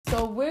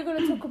So we're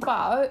going to talk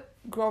about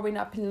growing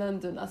up in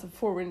London as a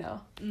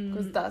foreigner.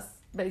 Because that's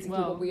basically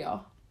what we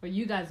are. Well,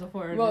 you guys are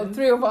foreigners. Well,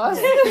 three of us.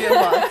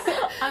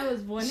 I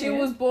was born She here.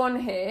 was born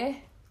here.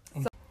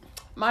 So,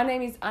 my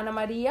name is Ana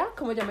Maria.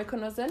 Como ya me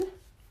conocen?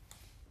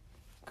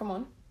 Come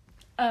on.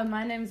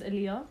 My name's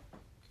Aaliyah.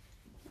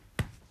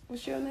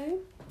 What's your name?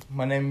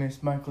 My name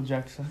is Michael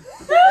Jackson.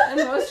 And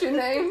what's your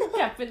name?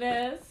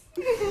 Happiness.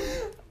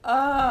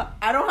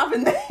 I don't have a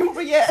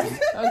name yet.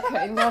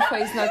 Okay, no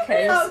face, no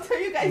case. I'll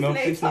tell you guys No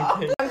later. kiss, no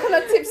case. I'm kind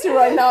of tipsy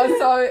right now,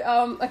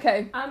 so,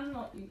 okay. I'm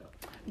not either.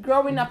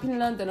 Growing up in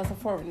London as a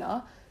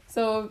foreigner,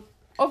 so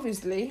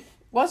obviously,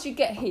 once you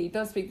get here, you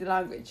don't speak the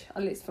language,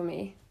 at least for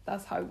me.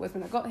 That's how it was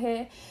when I got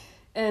here.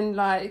 And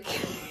like,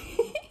 sorry,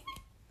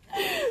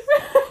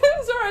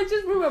 I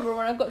just remember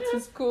when I got to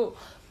school.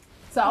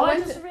 So I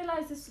just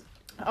realised this.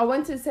 I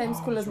went to the same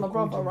school as my so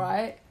brother, cool.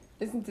 right?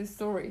 Listen to the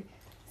story.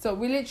 So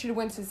we literally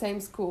went to the same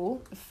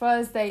school. The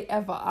first day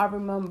ever, I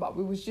remember,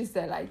 we was just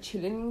there like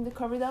chilling in the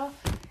corridor.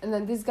 And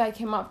then this guy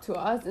came up to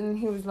us and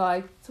he was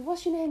like, so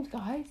what's your names,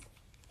 guys?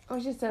 I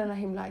was just telling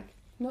him like,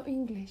 not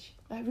English.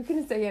 Like we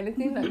couldn't say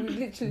anything. Like we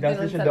literally That's didn't literally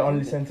understand the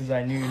only anything. sentence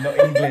I knew, not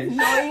English.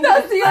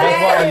 That's the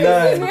That's what I only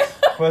learned.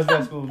 First day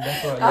of school,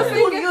 that's what I I learned.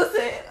 still use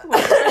it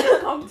when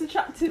friends come to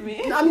chat to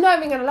me. I'm not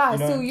even gonna lie, I You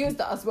know- still use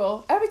that as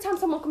well. Every time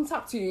someone comes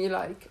up to you, you're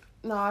like,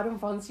 no, I don't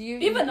fancy you.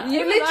 Even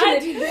you I literally,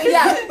 do this.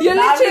 yeah, you're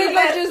literally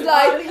like Lovely just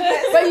best,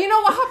 like. But you know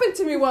what happened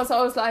to me once?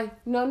 I was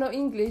like, no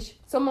English.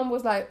 Someone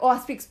was like, oh, I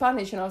speak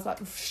Spanish, and I was like,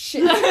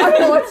 shit, I don't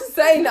know what to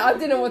say now. I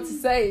didn't know what to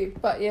say,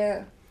 but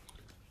yeah.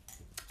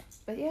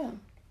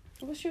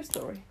 What's your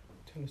story?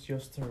 Tell us your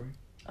story.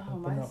 Oh,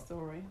 Open my up.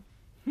 story.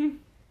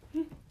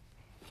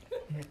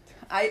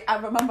 I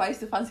remember I used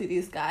to fancy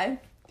this guy.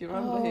 Do you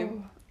remember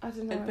him? I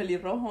don't El know.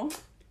 pelirrojo.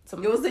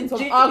 Some, It was a some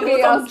ginger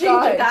ugly ass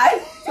guy. guy.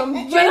 Some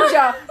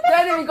ginger. They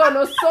ain't even got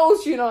no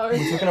souls, you know.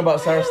 We're talking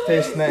about Sarah's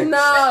taste next.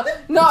 No,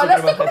 We're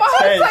let's talking talk about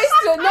her taste.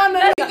 taste. No.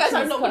 You guys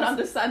are not going to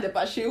understand it,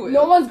 but she will.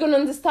 No one's gonna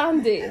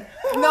understand it.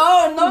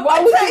 No, not Why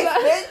my would you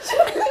taste,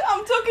 bitch.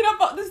 I'm talking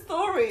about the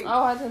story.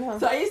 Oh, I don't know.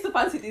 So I used to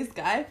fancy this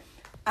guy,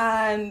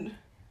 and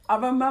I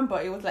remember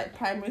it was like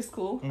primary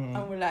school, Mhm.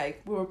 and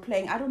we were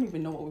playing. I don't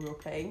even know what we were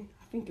playing.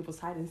 I think it was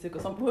hide and seek or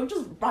something. We were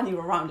just running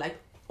around like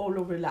all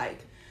over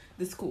like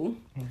the school.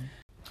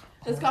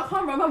 Es que I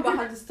can't remember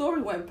how the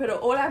story went, pero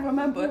all I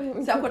remember,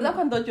 ¿se acuerda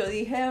cuando yo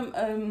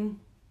dije,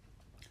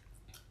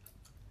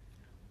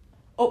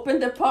 open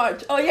the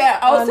porch? Oh yeah,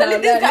 I was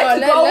telling this guy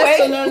to go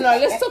away.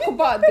 Let's talk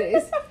about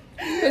this.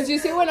 Because you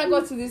see, when I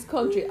got to this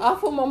country, I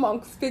thought my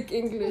mom could speak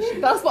English.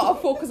 That's what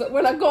I focused on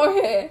when I got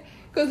here.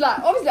 Because like,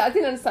 obviously I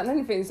didn't understand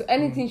anything. So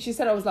anything she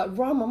said, I was like,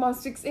 wow, my mom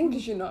speaks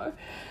English, you know.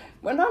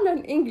 When I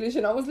learned English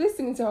and I was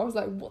listening to her, I was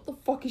like, what the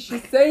fuck is she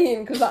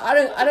saying? Because like,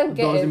 I don't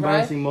get Those it, right?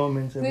 embarrassing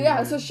moments. So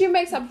yeah, so she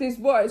makes up these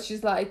words.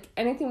 She's like,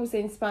 anything we say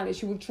in Spanish,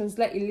 she will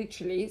translate it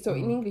literally. So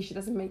in English, it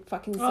doesn't make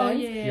fucking sense. Oh,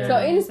 yeah. So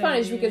in Yeah.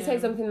 Spanish, we can say Yeah.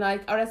 something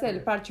like, ahora sé el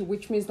parche,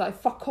 which means like,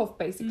 fuck off,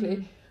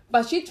 basically.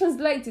 But she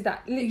translated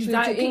that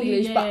literally to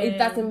English, but it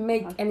doesn't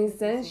make any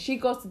sense. She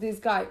goes to this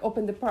guy,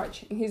 open the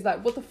parch, and he's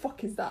like, what the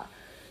fuck is that?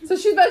 So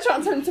she's better trying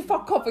to tell him to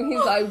fuck off, and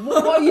he's like,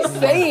 what are you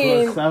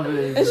saying?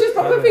 Savage. And she's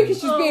probably thinking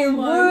she's being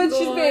my rude,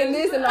 she's God. being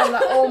this, and I'm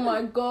like, oh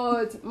my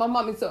God. My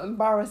mum is so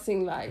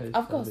embarrassing. Like, That's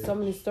I've got funny. so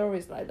many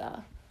stories like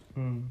that.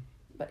 Mm.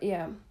 But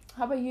yeah,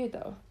 how about you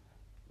though?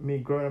 Me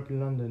growing up in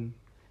London,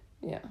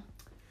 Yeah.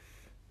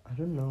 I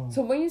don't know.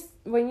 So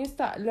when you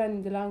start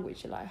learning the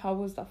language, like, how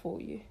was that for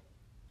you?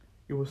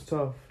 It was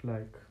tough,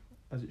 like,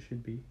 as it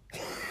should be.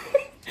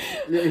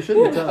 Yeah, it should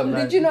be tough.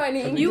 Like, Did you know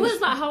any English? You was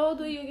like, how old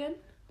were you again?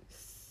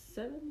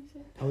 7, you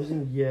said? I was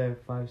in year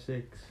 5,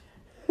 6.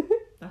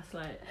 That's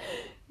like...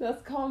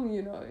 That's calm,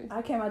 you know.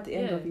 I came at the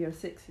end Yeah. of year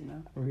 6, you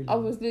know. Really. I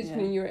was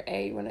literally in Yeah. year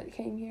 8 when I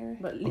came here.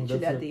 But that's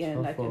literally at a the end,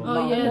 tough like a one. Oh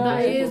month yeah, no, that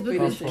it is was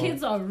because really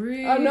kids are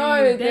rude. Oh,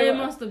 no, they were-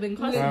 must have been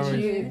cussing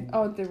Literally. you.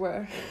 Oh, they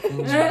were.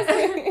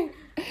 Mm.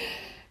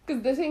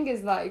 Because the thing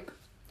is, like,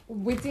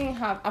 we didn't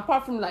have,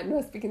 apart from like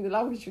not speaking the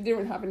language, we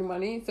didn't have any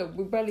money, so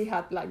we barely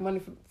had like money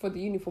for the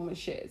uniform and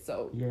shit.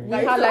 So Yeah. we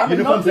Like, had like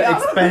Uniforms are Nokia.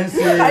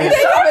 expensive. They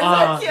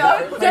are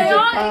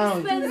 £100.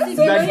 expensive.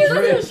 Like When you go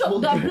to the drip.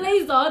 shop, that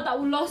blazer that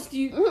will last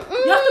you. You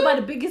have to buy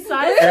the biggest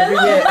size. Every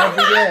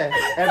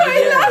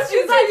year.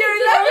 She's like, you're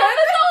 11.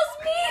 That was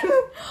me.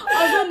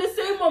 I was on the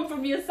same one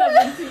from year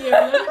 7 to year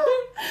 11.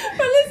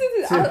 But listen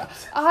to this,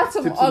 I had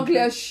some Tips and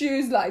uglier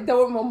shoes like that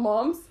were my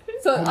mom's.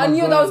 So Oh I my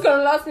knew that God. was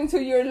gonna last me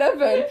until year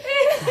 11.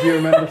 Do you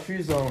remember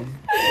Shoe Zone?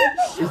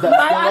 Is that still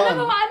I on?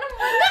 never.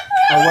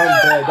 I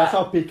went there. That's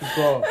how picky it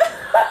got.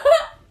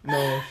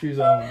 No, Shoe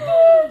Zone.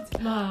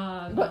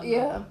 Man. But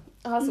yeah,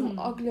 I had some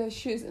uglier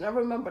shoes, and I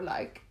remember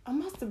like I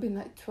must have been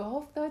like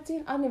 12,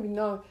 13. I don't even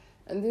know.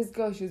 And this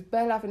girl, she was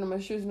bare laughing at my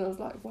shoes, and I was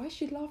like, why is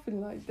she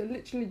laughing? Like, they're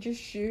literally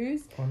just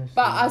shoes. Honestly.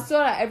 But I saw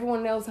that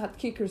everyone else had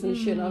kickers and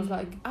shit, and I was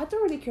like, I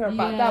don't really care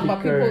about that, but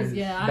Kickers. people,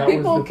 Yeah, That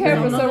people was the care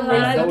thing. for some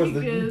That was reason.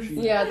 the Kickers.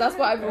 Gucci. Yeah, that's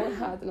what everyone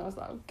had, and I was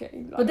like, okay.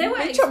 Like, But they were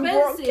bitch, I'm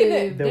broke, expensive.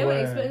 innit? They were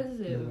They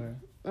expensive. were.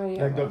 Oh,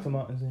 yeah, Like well, Dr.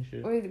 Martens and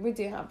shit. we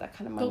didn't have that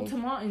kind of money. Dr.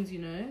 Martens, you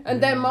know.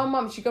 And then my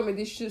mum, she got me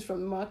these shoes from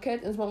the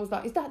market, and mom was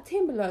like, "Is that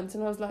Timberlands?"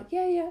 And I was like,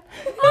 "Yeah, yeah."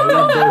 I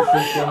love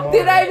those shoes so much.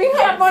 Did I even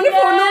have money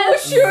for normal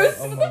shoes?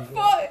 Oh my What the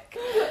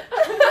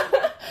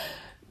fuck?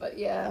 But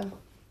yeah.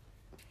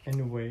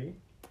 Anyway,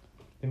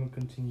 let me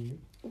continue.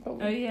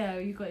 Oh yeah,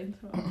 you got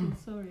interrupted.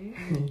 Sorry.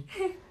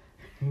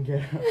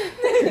 Yeah.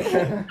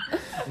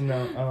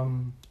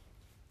 No,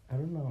 I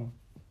don't know.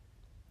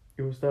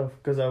 It was tough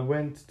because I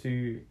went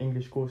to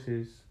English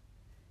courses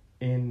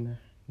in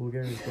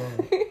Bulgaria as well.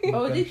 in the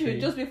Oh, did you? country.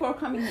 Just before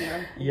coming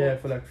here? Yeah,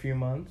 for like a few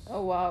months.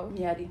 Oh wow.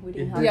 Yeah, we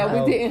didn't It have did Yeah, that. we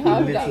help didn't a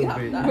have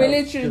little that. bit. We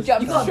literally Just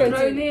jumped You got straight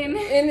thrown in.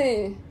 in.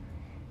 Innit?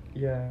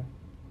 Yeah,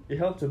 it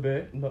helped a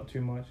bit, not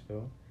too much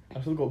though. I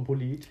still got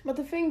bullied. But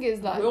the thing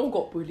is, like, We all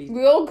got bullied.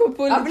 we all got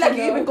bullied. I feel like you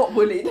you know. even got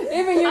bullied.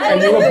 Even you.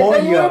 And you were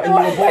born here. And you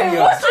were born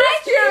here.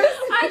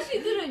 I actually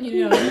didn't,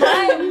 you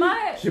know.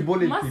 My She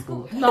bullied my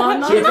people. school.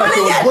 No, She was like, she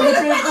was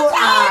bullying people.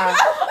 Ah.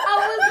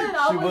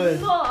 I She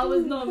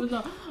was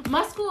not.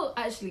 My school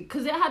actually,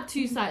 because it had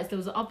two sides. There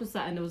was an upper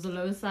side and there was a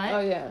lower side. Oh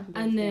yeah.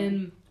 And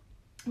then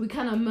we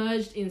kind of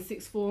merged in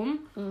sixth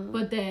form. Mm.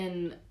 But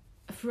then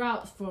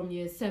throughout from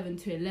year 7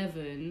 to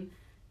 11,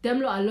 them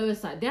lot at lower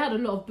side, they had a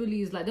lot of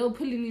bullies. Like they were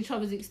pulling each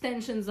other's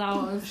extensions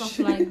out and stuff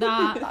like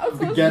that.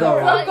 The ghetto.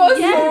 I've got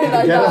Yeah. story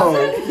like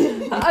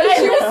Ghetto. that.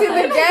 She was in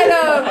the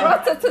ghetto.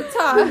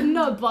 Rat-a-ta-ta.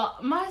 No,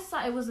 but my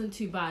side wasn't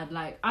too bad.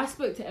 Like I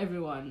spoke to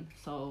everyone,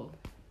 so.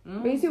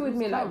 Basically with it was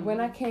me, like calm. when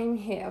I came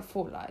here, I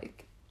thought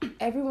like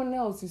everyone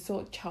else is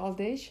so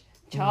childish.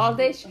 So I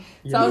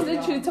was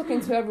literally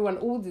talking to everyone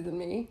older than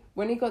me.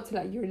 When it got to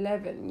like year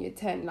 11, year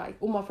 10, like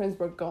all my friends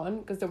were gone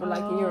because they were like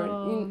in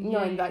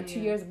year, in like 2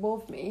 years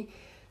above me.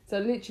 So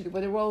literally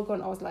when they were all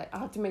gone, I was like, I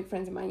have to make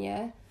friends in my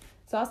year.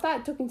 So I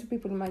started talking to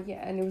people in my year,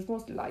 and it was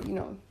mostly like, you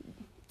know,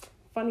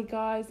 funny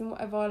guys and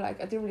whatever.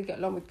 Like I didn't really get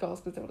along with girls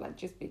because they were like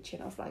just bitchy,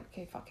 and I was like,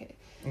 okay, fuck it.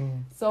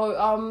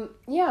 So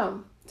yeah,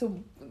 so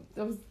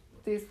there was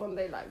this one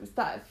day, like we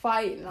started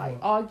fighting, like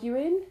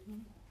arguing,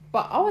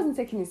 but I wasn't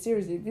taking it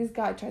seriously. This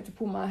guy tried to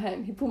pull my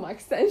hand. He pulled my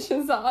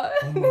extensions out.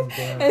 Oh my God.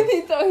 And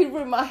he thought he'd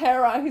rip my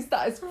hair out. He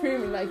started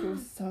screaming, like it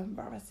was so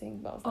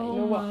embarrassing. But I was like, you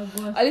know what?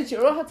 God. I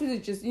literally all I had to do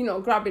is just, you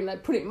know, grab it and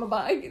like put it in my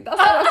bag. That's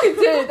all I could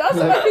do. That's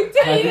all I could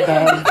do.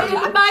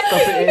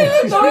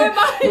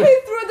 He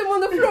threw them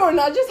on the floor, and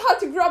I just had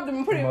to grab them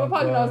and put it in my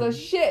bag. And I was like,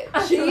 shit.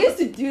 She used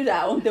to do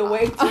that on the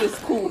way to the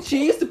school.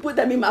 She used to put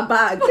them in my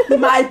bag.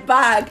 My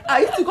bag.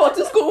 I used to go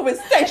to school with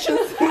sections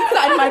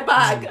inside my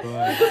bag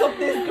God. because of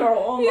this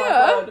girl. Oh my Yeah.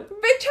 god.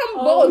 Bitch, I'm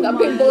bold. I've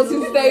been bold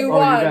since day Oh,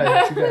 one.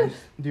 you guys,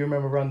 do you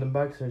remember random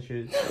bag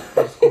searches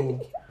at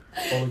school?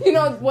 Oh, You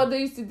know Jesus. what they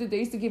used to do? They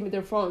used to give me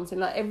their phones and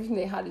like everything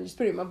they had and just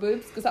put it in my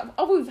boobs because I've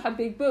always had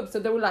big boobs, so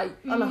they were like,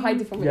 I'm gonna hide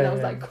it from me. And I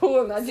was like,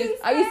 cool. And I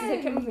used to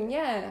take everything.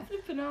 Yeah,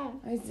 Flipping out.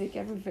 I used to take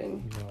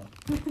everything.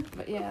 Yeah.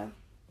 But yeah,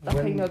 that's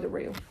how you know the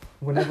real.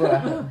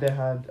 Whenever they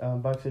had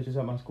bag searches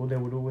at my school, they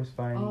would always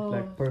find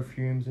like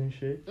perfumes and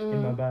shit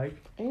in my bag.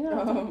 You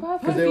know, Because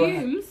perfect. they were-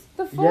 Perfumes?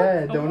 The fuck?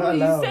 Yeah, they were What not are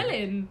you allowed.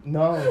 selling?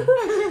 No,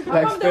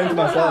 like explain to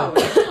myself.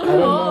 I don't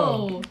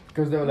know.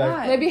 Because they were like,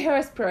 Why? Maybe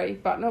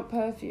hairspray, but not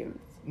perfume.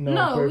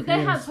 No, perfume, they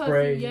had spray.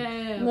 perfume.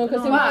 Yeah. No,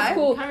 because No. in my Why?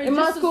 school, Karen, in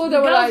my just school the they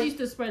were girls like, used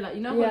to spray, like,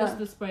 you know, Yeah. how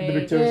the spray. The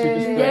Victoria's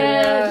Secret spray.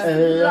 Yeah,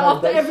 just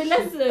after that every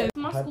shit. lesson.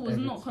 My Had school was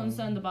not everything.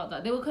 concerned about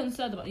that. They were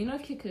concerned about, you know,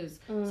 kickers.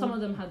 Some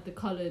of them had the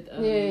coloured.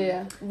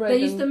 yeah. Red They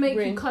used to and make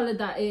green. you colour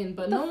that in,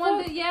 but The no one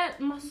fuck? did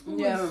yet. My school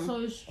Yeah. was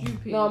so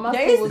stupid. No, my They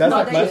school used was to, That's not.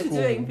 like they my used to do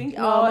school. anything.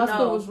 No, Oh my no.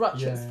 school was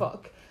ratchet Yeah. as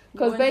fuck. We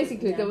Because went to-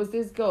 basically yeah. there was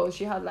this girl,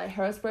 she had like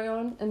hairspray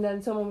on, and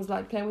then someone was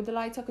like playing with the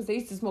lighter because they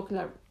used to smoke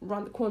like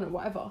around the corner,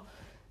 whatever.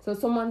 So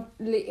someone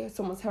lit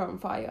someone's hair on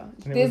fire.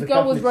 And it This was a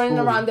girl was Catholic running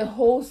school. around the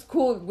whole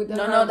school with her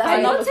No, hair no, on that's fire.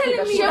 You're another telling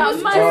school me that that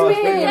she my Oh, school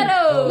it's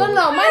ghetto.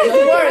 No, mine is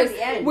Yours worse. at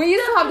the end. We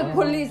used to have the Oh.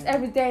 police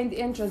every day in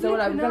the entrance. They were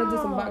like, we're gonna do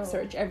some back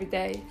search every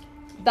day.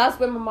 That's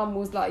when my mum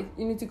was like,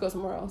 you need to go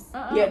somewhere else.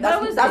 Yeah, Where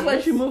was that's when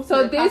this? she moved. So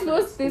to the this Catholic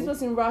was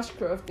school. in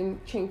Rushcroft in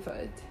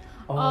Chingford.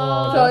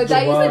 Oh, So that's that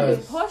the used to be worst.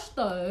 It's posh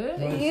though.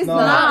 No, It is not.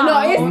 now.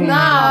 No, it's Mm.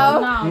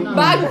 now. No.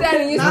 Back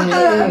then it used to be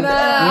Mm. nah.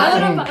 I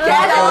don't know.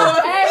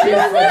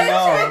 Yes, Literally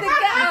no. the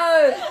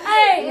ghetto.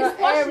 Hey, No, it's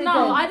posh everything.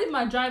 now. I did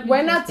my driving.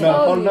 When I test. No,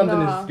 told whole you, London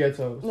nah. is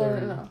ghetto.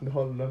 Sorry, no. the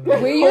whole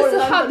London. We used to Whole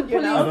have the London,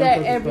 you know. police I there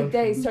don't every trust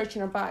day you.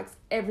 searching our bags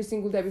every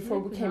single day before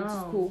we came to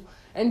Wow. school.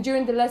 And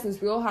during the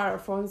lessons, we all had our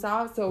phones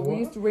out, so we What?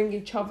 used to ring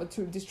each other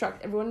to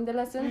distract everyone in the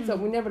lesson. So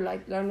we never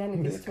like learned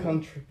anything This at all.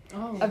 country.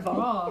 Oh, Ever.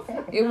 rough.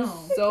 It was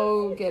No.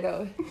 so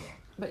ghetto.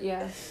 But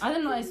yeah, I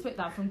did not expect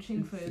that from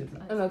Chingford.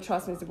 I know,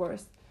 trust me, it's the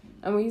worst.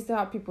 And we used to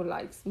have people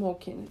like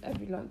smoking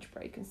every lunch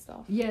break and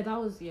stuff. Yeah, that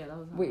was Weed.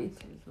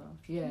 as well.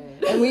 Yeah.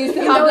 And we used to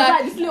And there have was like,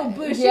 like this little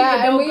bush.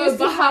 yeah, and we go used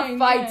to have behind,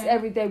 fights yeah.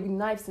 every day with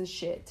knives and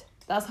shit.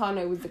 That's how I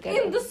know it was the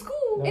ghetto. in the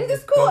school. In the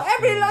That's school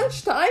disgusting. every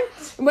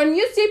lunchtime. When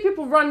you see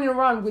people running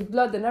around with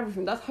blood and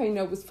everything, that's how you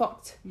know it was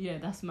fucked. Yeah,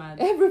 that's mad.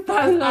 Every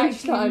fucking That's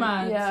actually lunchtime.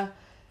 mad. Yeah.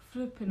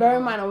 Flipping Bear in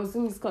out. mind, I was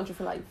in this country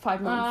for like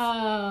 5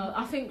 months.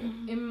 I think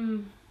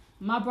in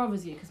my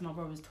brother's year, because my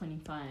brother's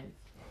 25.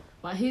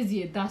 But his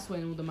year, that's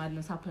when all the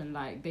madness happened.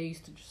 Like they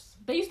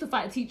used to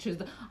fight teachers.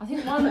 I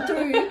think one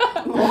threw.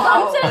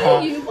 I'm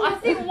telling you, I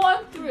think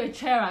one threw a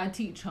chair at a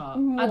teacher. I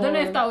don't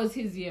know if that was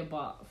his year,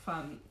 but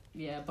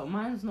but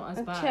mine's not as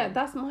A bad. chair,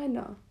 that's mine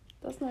now.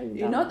 That's not even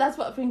You know, that's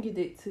what I think you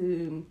did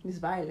to Miss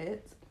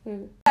Violet.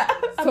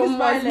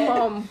 someone's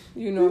mum,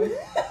 you know.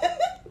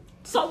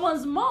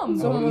 Someone's mum.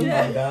 Someone's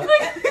Yeah. that.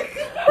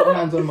 Put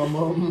hands on my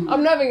mum.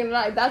 I'm not even gonna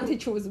lie, that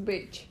teacher was a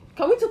bitch.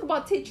 Can we talk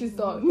about teachers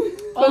though?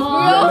 Oh,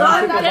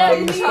 all that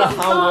had gets me Mr.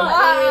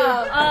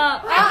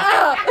 Howard.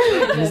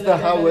 Mr.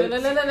 Howard.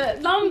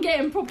 Now I'm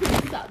getting properly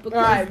sad because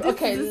Right, this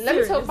okay, is let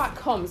me serious. talk back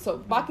home. So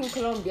back in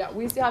Colombia,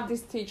 we used to have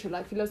this teacher,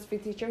 like philosophy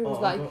teacher, who was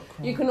Oh, like, I got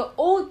cramp. you can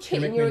all cheat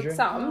Can you in make your me a drink?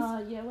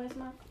 exams. Yeah, where's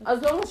my...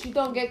 As long as you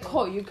don't get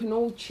caught, you can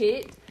all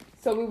cheat.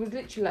 So we was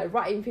literally like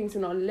writing things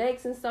on our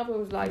legs and stuff. It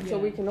was like, so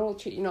Yeah. we can all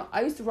cheat. You know,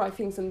 I used to write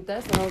things on the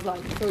desk, and I was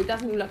like, so it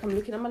doesn't look like I'm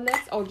looking at my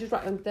legs. I'll just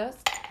write on the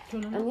desk,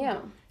 and yeah,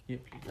 Yeah,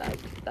 please. like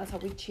that's how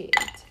we cheated.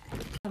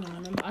 I don't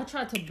remember. I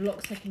tried to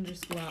block secondary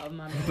school out of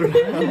my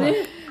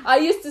life. I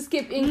used to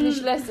skip English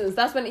lessons.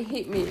 That's when it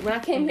hit me. When I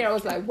came here, I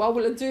was like, why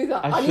would I do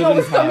that? I knew I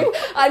was shouldn't have. coming.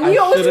 I knew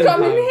I was shouldn't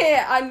coming have.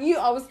 here. I knew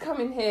I was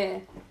coming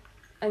here.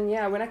 And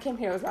yeah, when I came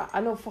here, I was like,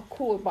 I know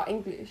fuck all about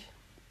English.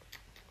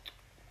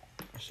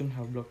 I shouldn't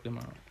have blocked them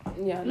out.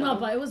 Yeah, No,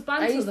 but it was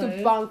banter I used though.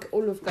 to bunk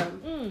all of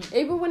them.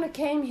 Even when I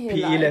came here,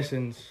 PE like,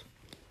 lessons.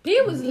 He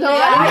was No, lit.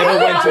 I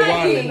Never went to like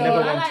one. it, you know.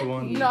 Never I went like to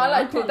one. you. No, I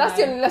like I can't it. That's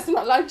the lie. only lesson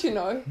I liked, you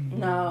know.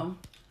 No.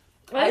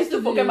 I used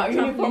to forget my do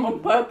uniform on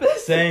trampoline.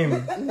 purpose.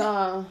 Same.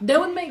 Nah. They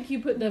would make you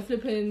put the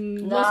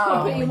flipping No. what's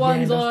property Yeah,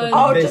 ones that's on.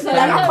 what- Oh, This just like,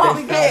 I time,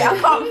 can't this fit. I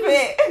time. can't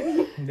fit.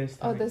 This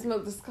Oh, time. there's no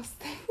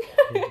disgusting.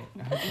 Yeah,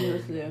 I had to-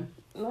 Seriously.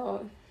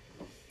 No.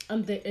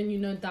 And you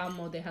know damn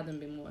well they hadn't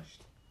been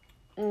washed.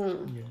 Yeah,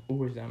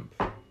 always damp.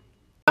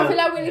 I feel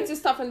like we need to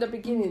start from the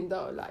beginning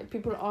though. Like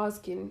people are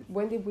asking,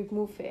 when did we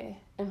move here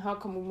and how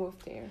come we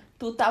moved here?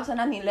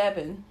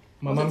 2011.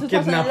 My Was it mum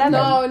 2011? kidnapped me.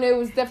 No, it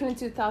was definitely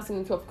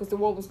 2012 because the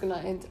war was gonna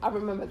end. I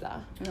remember that.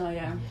 Oh,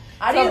 yeah.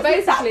 I So didn't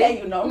see that basically- there,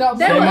 you know. No,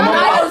 They Same, were my mum-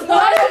 nice. My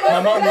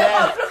mum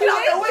left. Looking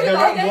out the The window.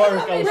 wrong work. I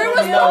was They were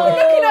looking still out.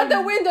 looking at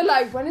the window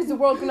like, when is the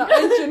world gonna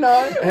end, you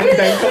know? And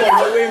then come on,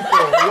 we're waiting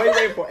for. We're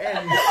waiting for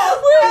end.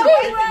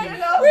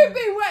 We've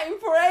been waiting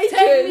for ages.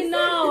 Tell me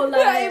now, Yeah,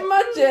 like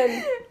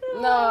imagine.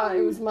 No,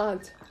 it was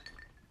mad.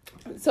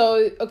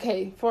 So,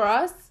 okay, for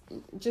us,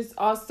 just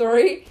our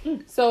story.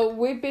 So,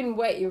 we've been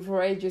waiting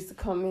for ages to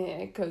come here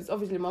because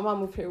obviously my mum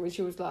moved here when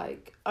she was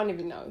like, I don't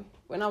even know,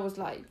 when I was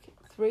like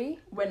 3.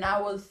 When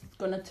I was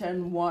gonna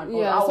turn 1.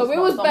 or Yeah, I so we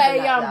was something very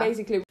like young that.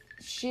 basically.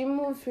 She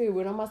moved here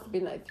when I must have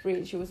been like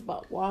 3. She was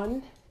about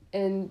 1.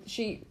 And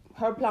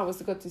her plan was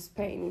to go to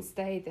Spain and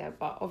stay there.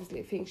 But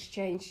obviously things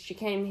changed. She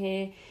came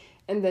here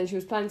and then she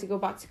was planning to go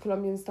back to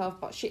Colombia and stuff.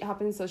 But shit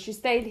happened, so she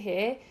stayed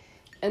here.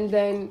 And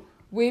then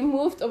we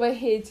moved over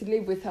here to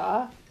live with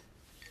her.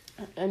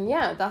 And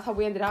yeah, that's how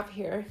we ended up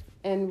here.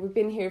 And we've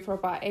been here for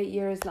about 8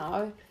 years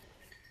now.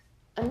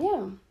 And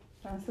yeah.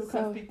 I still So-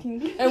 can't speak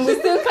English. And we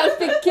still can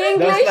speak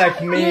English.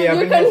 That's like me. I've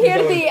You been can here hear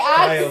since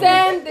I the was a child.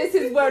 accent. This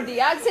is where the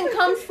accent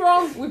comes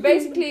from. We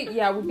basically,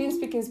 we've been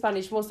speaking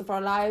Spanish most of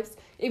our lives.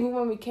 Even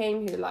when we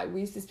came here, like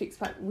we used to speak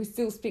Spanish. We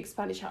still speak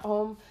Spanish at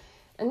home.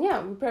 And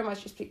yeah, we pretty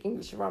much just speak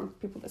English around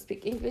people that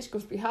speak English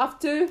because we have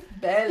to.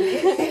 Barely.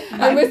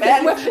 And we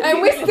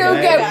still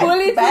get Barely.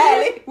 bullied for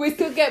Barely. it. We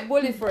still get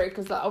bullied for it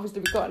because like,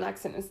 obviously we got an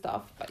accent and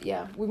stuff. But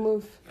yeah, we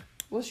move.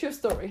 What's your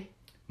story?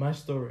 My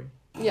story.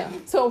 Yeah.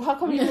 So how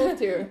come you moved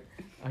here?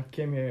 I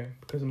came here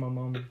because of my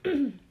mom.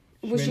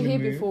 Was she made me here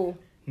move. before?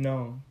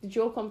 No. Did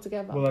you all come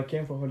together? Well, I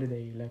came for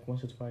holiday like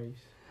once or twice.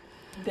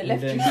 They And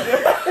left then- you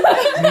here.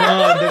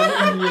 No, they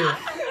didn't here.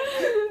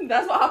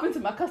 That's what happened to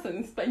my cousin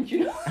in Spain,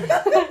 you know.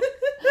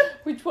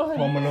 Which one?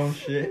 Home Alone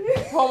shit.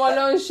 Home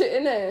Alone shit,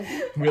 innit?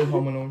 Real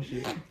Home Alone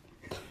shit.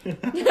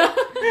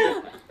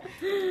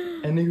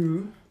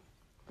 Anywho,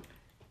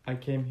 I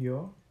came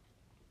here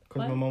because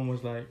my What? mom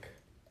was like,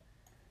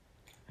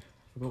 I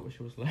forgot what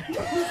she was like.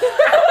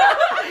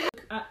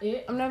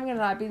 I'm not even gonna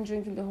lie, I've been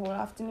drinking the whole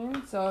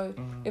afternoon, so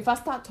if I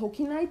start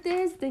talking like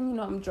this, then you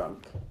know I'm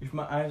drunk. If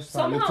my eyes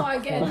start somehow I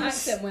looking get an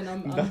cross, accent when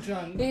I'm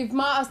drunk. If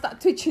my eyes start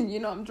twitching, you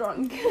know I'm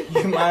drunk.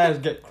 if my eyes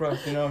get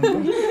crossed, you know.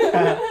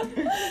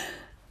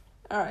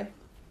 Alright,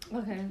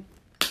 Okay.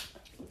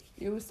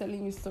 you were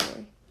telling your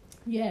story.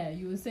 Yeah,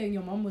 you were saying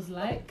your mum was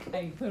like,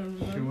 I couldn't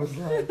She remember. was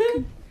like,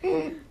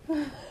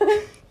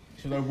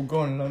 she was like, we're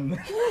going to London.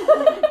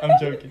 I'm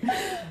joking.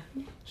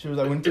 She was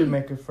like, we need to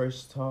make a fresh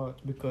start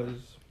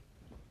because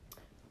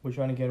we're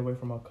trying to get away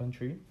from our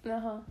country.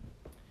 Uh-huh.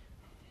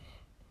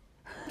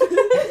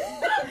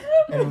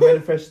 And we made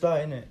a fresh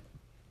start, innit?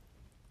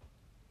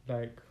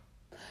 Like,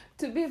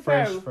 To be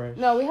Fresh, fair, fresh.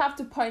 no, we have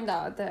to point that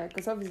out there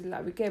because obviously,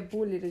 like, we get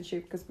bullied and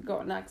shit because we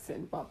got an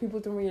accent, but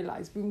people don't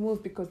realize we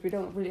moved because we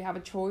don't really have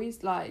a choice.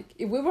 Like,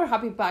 if we were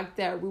happy back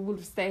there, we would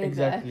have stayed there.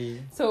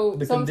 Exactly. So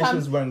The sometimes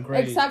conditions weren't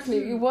great.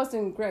 exactly, it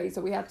wasn't great,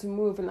 so we had to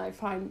move and like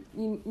find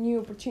new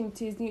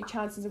opportunities, new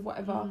chances, and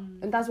whatever.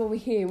 And that's what we're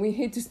here. We're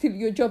here to steal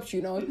your jobs,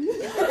 you know.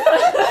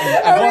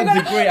 I got a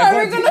degree. I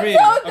are we got a gonna degree.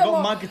 talk I got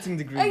about- marketing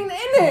degree. Ain't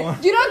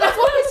it? You know, that's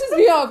what pisses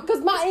me off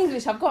because my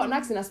English, I've got an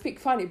accent, I speak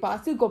funny, but I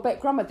still got better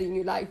grammar than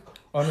you. Like,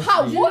 Honestly.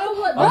 how? You know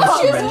what?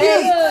 What's your Honestly.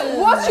 excuse?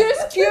 What's your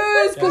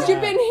excuse? Because Yeah.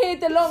 you've been here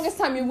the longest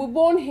time. You were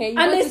born here. You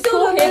And went they to still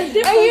school don't here, know the and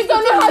you difference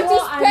don't know how between to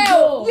what and spell.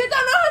 your. You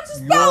don't know how to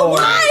spell. Your.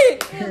 Why?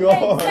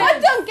 Your. I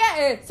don't get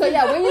it. So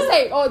yeah, when you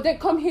say, "Oh, they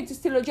come here to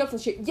steal your jobs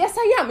and shit," yes,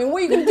 I am. And what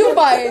are you gonna do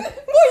about it?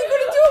 What are you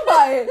gonna do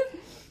about it?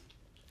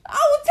 I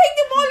will take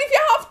them all if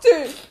you have to.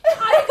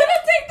 Are you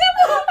gonna take them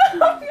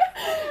all?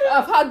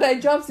 I've had their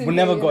jobs in We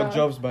here, never you got know.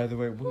 jobs, by the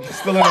way. We're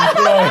still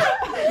unemployed.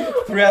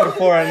 3 out of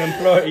 4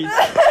 unemployed.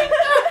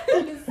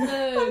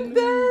 I'm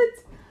dead.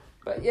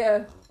 But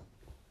yeah.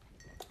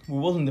 We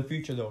will in the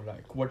future though.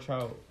 Like, watch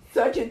out.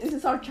 Sergio, this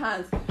is our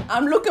chance.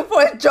 I'm looking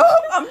for a job.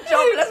 I'm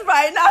jobless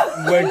right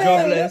now. We're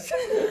jobless.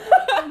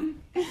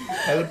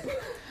 Help.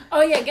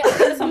 Oh yeah,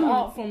 get some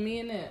art from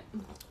me, innit?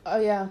 Oh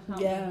yeah.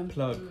 Yeah.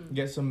 Plug.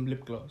 Get some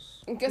lip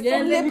gloss. Get Yeah,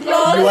 some lip lip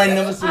gloss. gloss. You ain't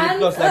never seen lip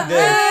gloss like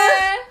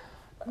this.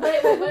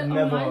 Wait, Never,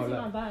 mine's in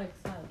like- my bag.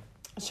 Sad.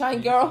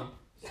 Shine girl.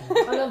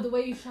 I love the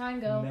way you shine,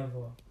 girl.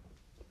 Never.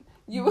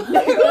 You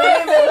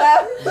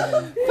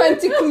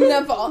Pentacle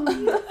never.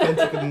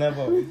 Pentacle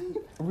never.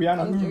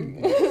 Rihanna.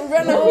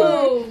 Rihanna.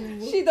 Oh,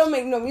 She don't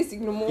make no music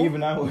no more.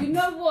 Even I would. you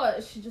know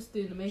what? She just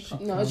doing the makeup.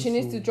 No, she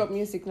needs to drop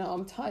music now.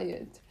 I'm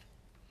tired.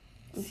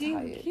 I'm See,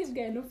 tired. keep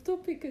getting off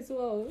topic as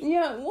well.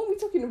 Yeah, what are we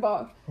talking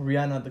about?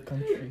 Rihanna the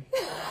country.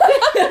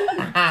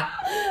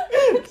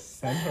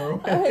 Send her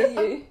away. I hate you.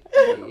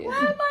 I hate you. Why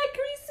am I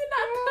greasing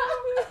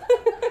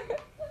that?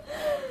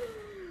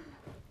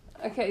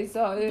 Okay,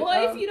 so.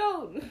 Boy, if you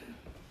don't.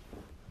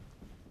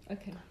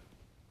 Okay.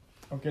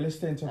 Okay, let's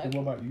stay in topic.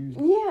 What about you?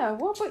 Yeah,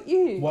 what about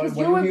you? Why- Because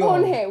why you were you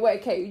born on? here.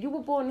 Wait, okay, you were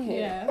born here.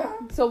 Yeah.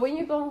 So when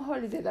you go on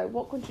holiday, like,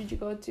 what country did you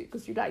go to?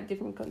 Because you like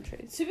different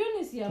countries. To be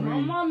honest, yeah, my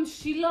 3. mum,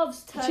 she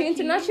loves Turkey. She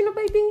international,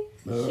 baby?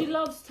 She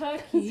loves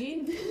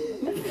Turkey.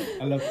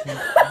 I love you.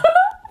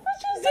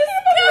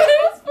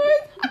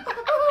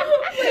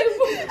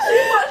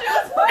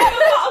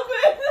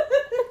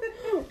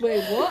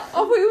 Wait, what? I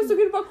thought you was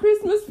talking about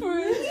Christmas food.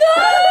 No!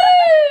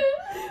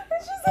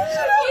 She said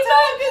she You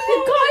know, the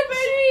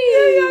country!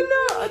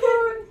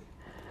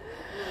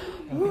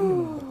 I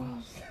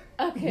know.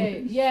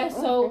 Okay, yeah,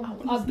 so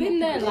I've been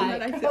there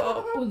like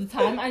all the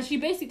time, and she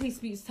basically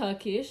speaks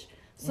Turkish.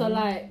 So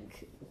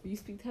like, you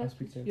speak Turkish?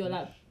 speak Turkish. You're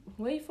like,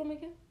 where are you from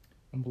again?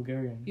 I'm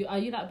Bulgarian. Are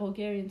you like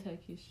Bulgarian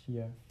Turkish?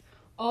 Yeah.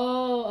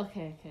 Oh,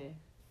 okay.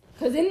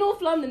 Because in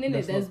North London,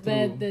 innit, That's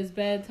not true. there's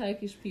bad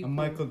Turkish people. I'm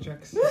Michael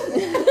Jackson.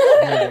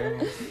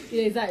 Yeah.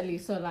 Yeah, exactly.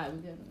 So like, we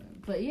don't know.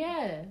 But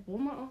yeah, what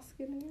am I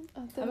asking again? I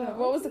don't know.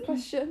 What was the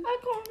question? I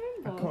can't I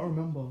remember. can't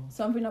remember.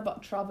 Something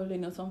about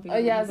traveling or something. Oh,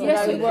 yeah, so Yeah,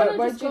 like, so you where- kind of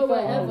where'd just you go go?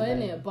 wherever, Okay.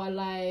 innit? But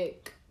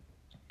like,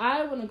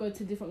 I want to go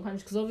to different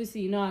countries because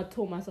obviously, you know, I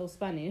taught myself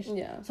Spanish.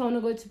 Yeah. So I want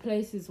to go to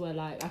places where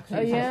like I can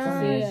Oh, yeah.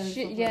 practice it and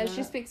She, stuff yeah, like she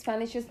that. speaks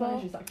Spanish as well.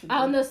 Spanish is actually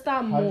I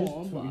understand How did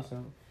more, you taught but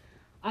yourself?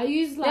 I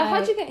use like. Yeah,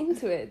 how'd you get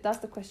into it? That's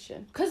the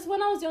question. Because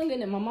when I was younger,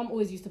 innit, my mum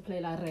always used to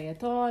play like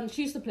reggaeton.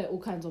 She used to play all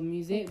kinds of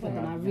music, but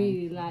then I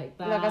really liked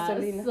that. La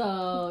gasolina.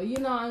 So, you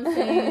know what I'm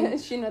saying?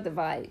 She know the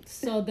vibes.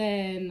 So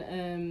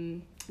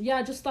then, yeah,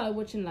 I just started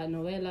watching like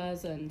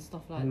novellas and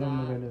stuff like I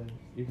love that. novellas.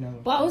 You've never.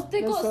 They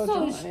They're got so so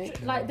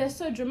dramatic. like they're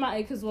so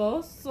dramatic as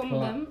well. Some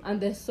of Right. them,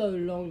 and they're so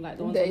long, like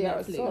the ones They on are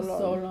Netflix. so long.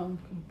 so long.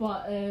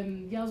 But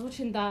yeah, I was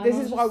watching that. This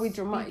and I is was why just we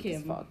dramatic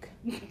as speaking. fuck.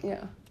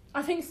 Yeah.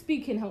 I think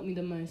speaking helped me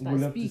the most. Like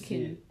We'll have to see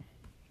speaking. it.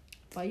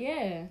 But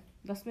yeah,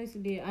 that's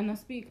basically it. And I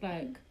speak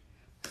like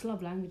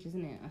Slav languages,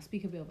 isn't it? I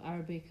speak a bit of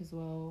Arabic as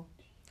well.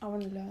 I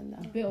want to learn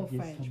A that. bit of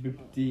Yes, French.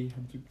 Habibti,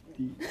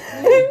 Habibti.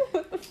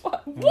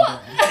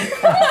 What?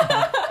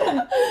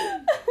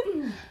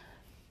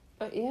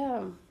 But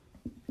yeah.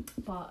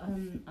 But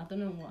I don't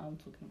know what I'm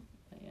talking about.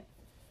 But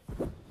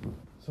yeah.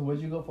 So where'd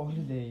you go for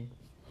holiday?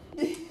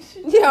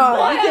 Yeah,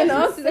 What you can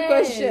I answer the said.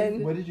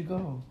 question. Where did you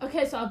go?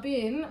 Okay, so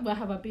where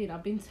have I been?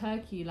 I've been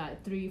Turkey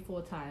like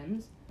 3-4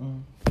 times.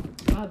 Mm.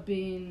 I've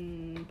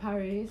been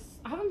Paris.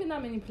 I haven't been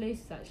that many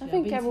places actually. I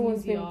think I've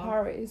everyone's been Tunisia.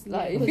 Paris. Yeah,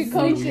 Like, if because you it's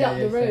come literally Yeah, up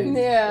the yeah, road. same.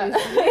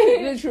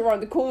 yeah, literally around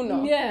the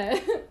corner. Yeah.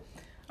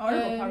 I want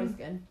to go Um, Paris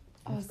again.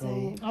 I was Let's go.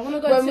 saying. I want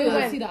to go When to we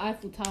went- see the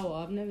Eiffel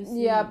Tower. I've never seen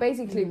Yeah, it.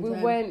 basically, Mm,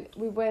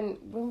 we went,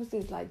 when was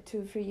this, like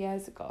 2-3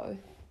 years ago?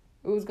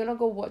 We was gonna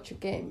go watch a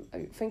game.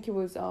 I think it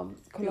was, It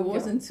Colombia.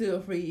 wasn't 2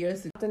 or 3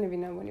 years ago. I don't even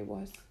know when it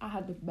was. I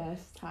had the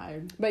best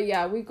time. But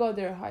yeah, we got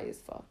there high as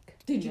fuck.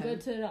 Did you Yeah. go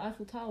to the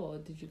Eiffel Tower or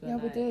did you go Yeah,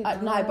 we like- did.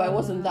 At night, but it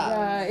wasn't that.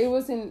 Yeah, it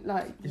wasn't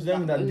like. It's not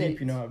even that lit. deep,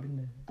 you know. I've been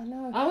there. I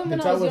know. I went The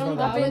when I was tower's not younger.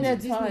 that I went to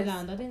big. Twice.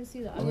 Disneyland. I didn't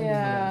see that. I went to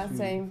Yeah, Disneyland too.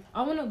 same.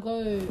 I wanna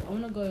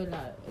go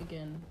like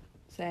again.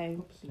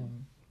 Same.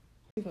 Same.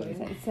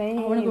 Same.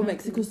 I want to go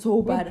Mexico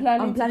so bad.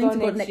 I'm planning to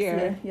go next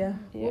year. Yeah.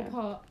 What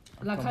part?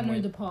 Like, Can't I know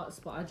wait. the parts,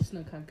 but I just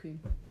know Cancun.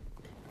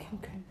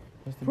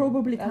 What's the-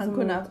 Probably That's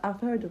Cancun. amazing. I've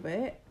heard of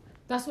it.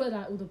 That's where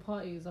like all the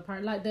parties.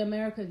 Apparently, like the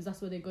Americans,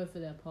 that's where they go for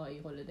their party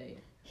holiday.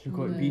 Should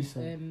go Mm,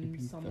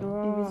 Ibiza. summer.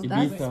 Oh,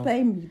 That's Ibiza.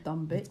 Spain, you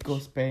dumb Let's bitch. go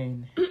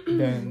Spain.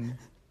 Then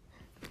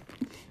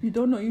You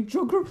don't know your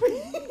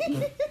geography.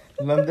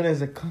 London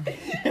is a country.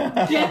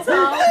 Get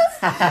out!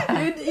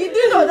 you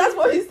do know that's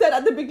what he said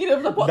at the beginning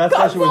of the podcast. That's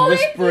why she was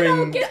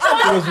whispering. get She was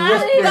out.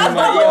 whispering in That's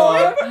my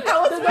what ear. I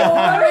was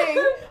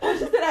worrying. And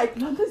she said, like,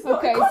 London's not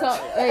Okay, a so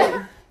country.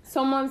 hey,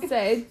 someone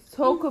said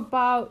talk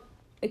about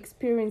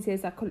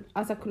experiences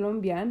as a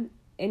Colombian,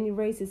 any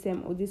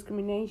racism or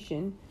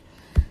discrimination.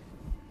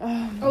 Okay, I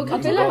tell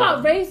don't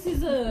about know.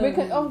 racism. We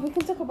can talk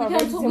we about can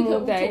racism talk, all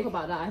we'll day. talk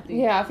about that. I think.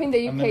 Yeah, I think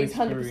the I've UK never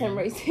is 100%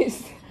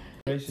 racist.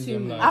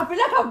 Racism, much. I like, feel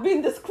like I've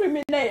been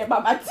discriminated by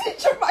my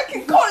teacher back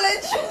in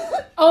college.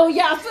 Oh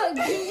yeah,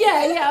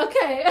 yeah,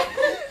 okay.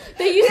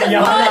 They used to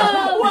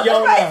Fiona. What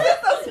Fiona.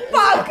 racist as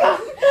fuck.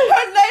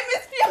 Her name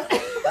is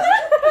Fiona.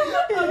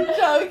 I'm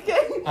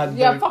joking. at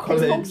Yeah, the fucking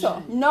college.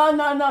 boxer.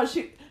 No.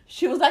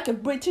 She was like a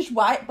British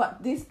white,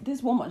 but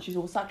this woman, she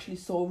was actually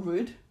so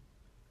rude.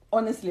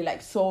 Honestly,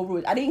 like so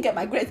rude. I didn't get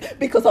my grades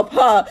because of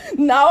her.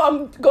 Now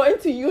I'm going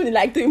to uni,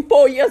 like doing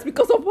 4 years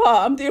because of her.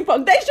 I'm doing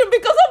foundation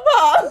because of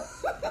her.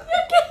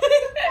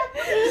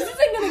 This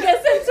isn't gonna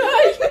get sent to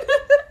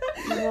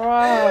her.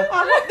 Bruh. I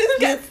hope this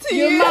gets to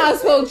you. You might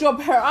as well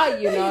drop her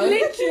out, you know.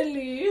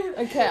 Literally.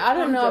 Okay, I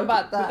don't know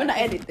about that. We're gonna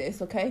edit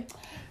this, okay?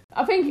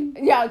 I think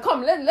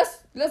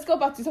let's go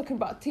back to talking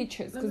about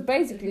teachers, because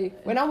basically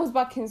when I was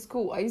back in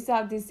school I used to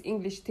have this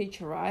English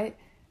teacher, right?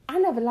 I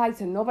never liked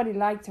her, nobody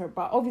liked her,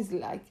 but obviously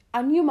like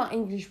I knew my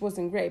English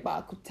wasn't great, but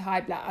I could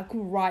type, like I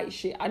could write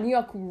shit. I knew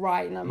I could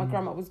write, like my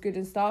grammar was good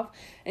and stuff,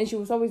 and she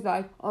was always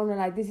like, oh no,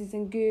 like this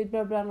isn't good,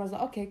 blah blah, and I was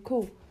like, okay,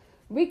 cool.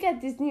 We get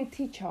this new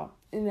teacher,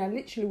 and I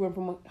literally went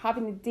from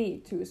having a D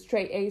to a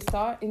straight A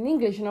star in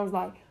English, and I was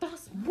like,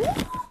 That's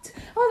what?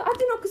 I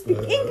didn't know I could speak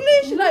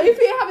English. Like, if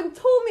you haven't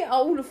told me,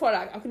 I would have thought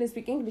like I couldn't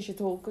speak English at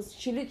all, because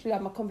she literally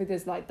had my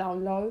confidence like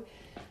down low.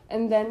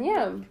 And then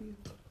yeah,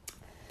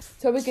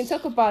 so we can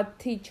talk about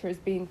teachers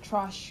being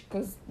trash,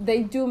 because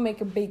they do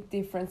make a big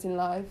difference in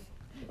life.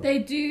 They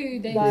do.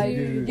 They Like,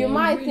 do. you They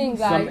might really think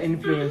do. Some like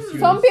influence you.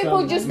 some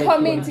people just make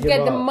come you in wanna to give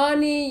get the up.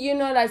 money, you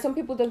know, like some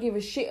people don't give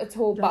a shit at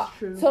all. That's but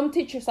true. some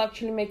teachers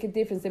actually make a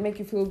difference. They make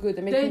you feel good.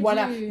 They make They you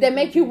wanna. do. They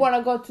make They you do.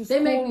 wanna go to school.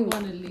 They make me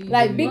want to leave.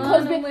 Like,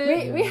 because Run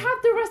away. we have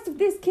the rest of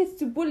these kids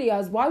to bully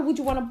us. Why would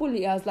you want to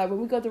bully us? Like, when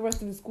we got the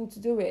rest of the school to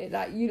do it,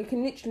 like, you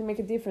can literally make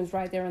a difference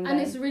right there and then.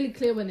 And it's really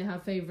clear when they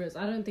have favourites.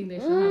 I don't think they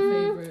should have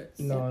favourites.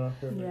 No, not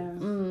fair. Yeah.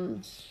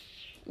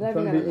 Never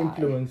Can gonna be lie.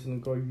 influenced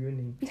and go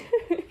uni.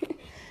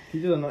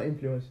 Teachers are not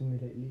influencing me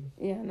lately.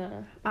 Yeah,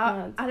 no.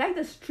 I like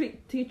the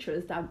strict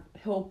teachers that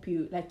help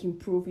you like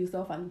improve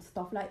yourself and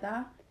stuff like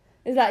that.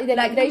 It's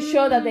like they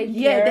show that they care.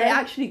 Yeah, they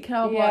actually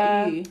care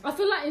Yeah. about you. I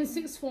feel like in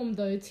sixth form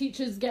though,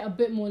 teachers get a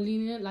bit more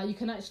lenient. Like you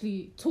can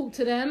actually talk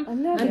to them,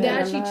 I'm never and they gonna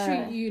actually lie.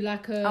 treat you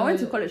like a. I went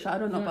to college, so I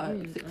don't know you know what I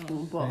about mean? sixth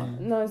Oh. form,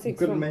 but No, You six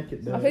couldn't form. make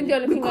it though. I think the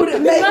only thing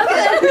couldn't make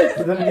it.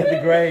 You didn't get the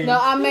grade. No,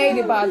 I made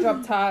it, but I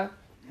dropped out.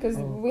 Because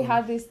Oh, we God.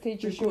 had this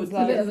teacher, she was It's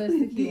a bit of like, a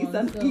sticky E's one.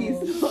 and So.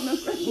 E's on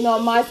a grade. no,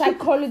 my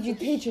psychology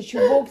teacher, she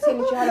walked in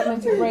and she had a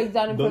mental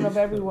breakdown in front of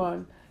Don't-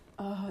 everyone.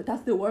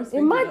 That's the worst thing.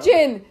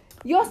 Imagine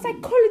your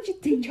psychology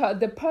teacher,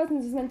 the person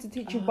is meant to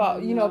teach you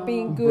about, you know,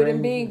 being good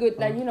and being good,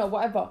 like, you know,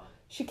 whatever.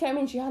 She came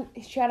in, she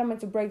had a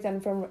mental breakdown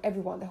in front of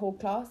everyone, the whole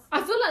class.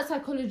 I feel like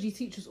psychology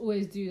teachers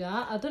always do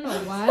that. I don't know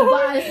why, but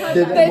I heard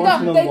They that. They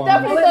Emotional don't. They one.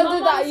 definitely Wait, don't my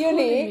do that at mum's calling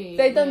uni. me.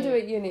 They don't Wait. do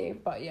it at uni.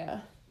 But yeah.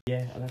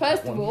 Yeah. I like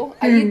First that of one. all,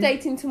 are you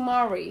dating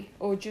Tamari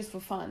or just for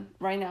fun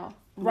right now?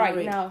 Right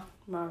Married. now,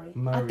 Murray. at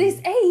Married. this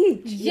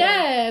age.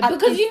 Yeah, At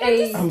because this you know age.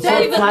 this. I'm this so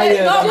isn't- tired.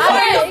 No, I'm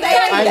tired.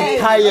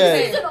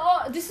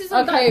 This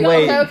isn't Okay, that.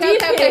 Wait.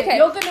 okay.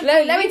 You're gonna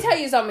Let me tell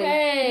you something.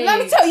 Hey. Let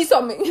me tell you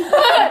something.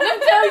 Let me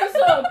tell you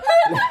something.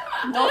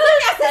 No,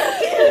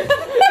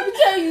 Let me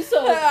tell you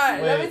something.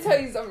 Alright, let me Wait. tell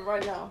you something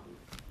right now.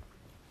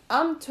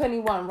 I'm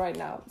 21 right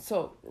now.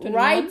 So, 21?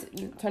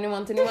 right,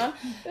 21.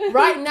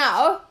 Right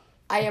now,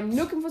 I am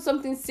looking for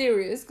something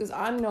serious because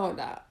I know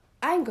that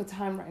I ain't got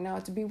time right now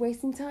to be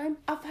wasting time.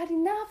 I've had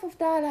enough of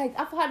that. Like,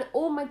 I've had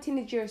all my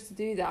teenage years to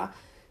do that.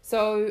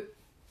 So,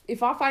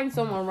 if I find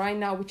someone right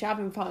now, which I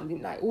haven't found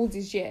in like all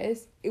these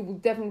years, it will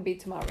definitely be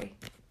Tamari.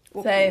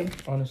 Same.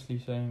 Honestly,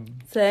 same.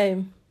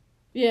 Same.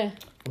 Yeah.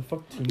 Well,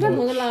 fuck too I'm not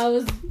gonna much. lie, I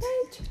was.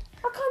 Wait,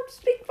 I can't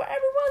speak for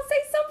everyone. Say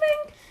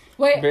something.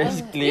 Wait. You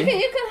Basically.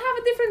 can have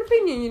a different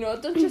opinion, you know.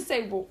 Don't just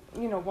say, well,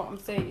 you know what I'm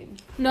saying.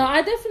 No,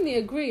 I definitely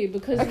agree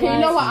because. Okay, you like-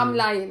 know what? I'm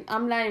lying.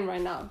 I'm lying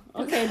right now.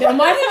 Okay, then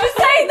why did you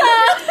say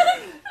that?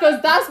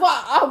 Because that's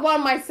what I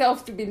want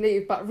myself to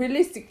believe. But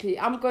realistically,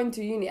 I'm going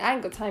to uni. I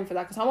ain't got time for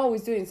that because I'm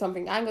always doing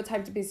something. I ain't got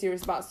time to be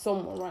serious about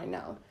someone right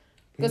now.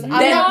 Because I'm Then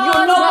Then not,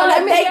 you're not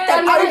gonna date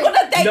them. Are you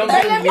gonna date No, them?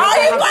 man, Are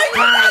you going to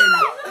time.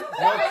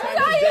 No time to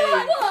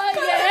date. What? Let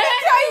me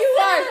tell you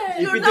why.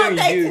 You're you're not doing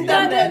dating you,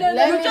 them.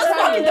 Let You're me just tell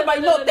fucking you. them,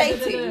 but not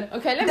dating.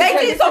 Okay, let me Dating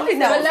tell you is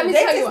something else. But let me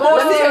Dating tell you is what. more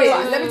Let me tell you serious.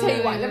 what. Let me tell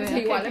you what. Let me Okay,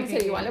 tell you what. okay, Let me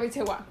tell you what. okay. Let me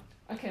tell you what.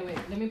 Okay, wait.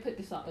 Let me put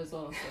this up as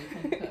well, so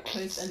you can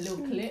post a little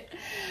clip.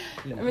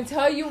 Let me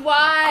tell you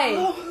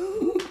why.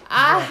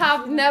 I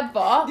have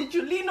never. Did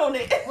you lean on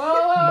it?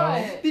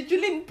 Whoa. Did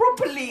you lean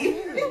properly?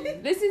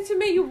 Listen to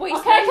me, you waste.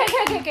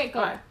 Okay,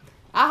 go. Right.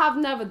 I have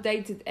never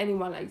dated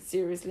anyone like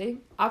seriously.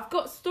 I've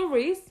got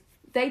stories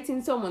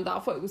dating someone that I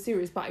thought it was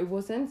serious, but it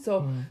wasn't.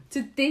 So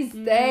to this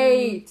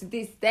day,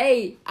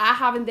 I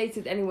haven't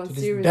dated anyone To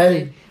this seriously.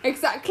 day.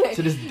 Exactly.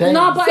 To this day.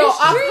 No, but So it's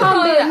I true.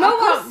 can't be like, No I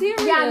can't- one's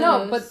serious. Yeah,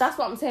 no, but that's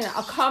what I'm saying.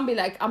 I can't be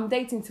like I'm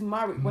dating to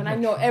marry when I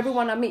know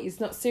everyone I meet is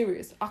not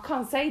serious. I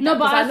can't say that No,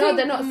 but because I I know think-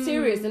 they're not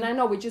serious, and I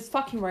know we're just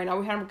fucking right now.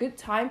 We're having a good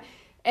time,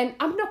 and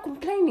I'm not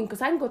complaining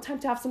because I ain't got time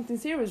to have something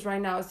serious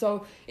right now.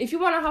 So if you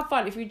want to have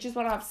fun, if you just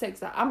want to have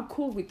sex, like, I'm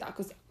cool with that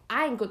because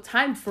I ain't got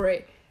time for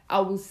it. I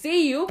will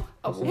see you,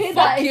 I will Hear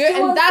fuck that? If you, she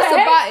and wants that's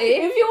sex, about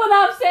it. If you want to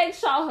have sex,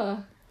 shout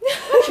her.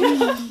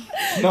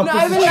 No, No,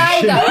 even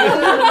like that.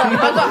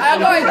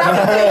 No. I got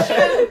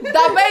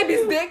that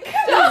baby's dick.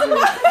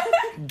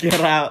 Get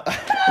out.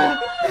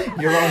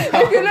 You're wrong.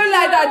 If you look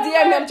like that,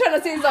 DM me. I'm trying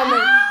to say something.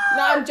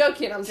 No, I'm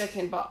joking.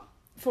 But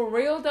for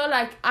real though,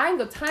 like I ain't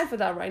got time for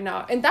that right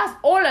now, and that's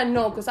all I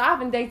know because I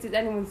haven't dated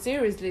anyone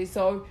seriously.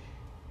 So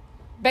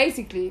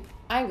basically,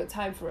 I ain't got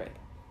time for it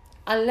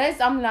unless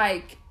I'm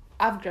like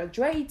I've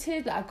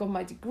graduated, like I've got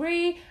my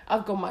degree,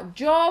 I've got my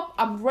job,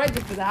 I'm ready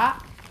for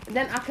that.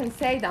 Then I can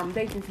say that I'm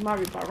dating to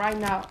marry. But right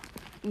now,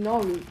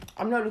 no,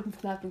 I'm not looking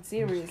for nothing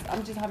serious.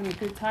 I'm just having a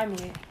good time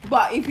here.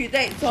 But if you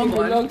date She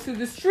someone, belongs to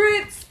the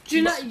streets. Do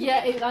you know?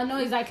 Yeah, I know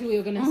exactly what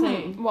you're gonna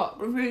say. What?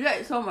 if you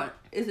date someone,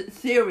 is it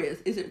serious?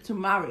 Is it to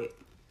marry?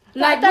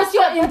 Like, That's what's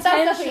your your- but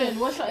that's the intention? thing.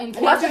 What's your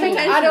intention? What's your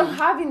intention? I don't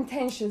have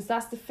intentions.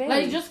 That's the thing.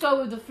 Like, you just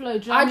go with the flow.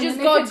 Do you know I what just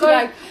mean? go And to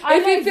like I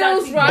if know it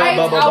feels exactly- right,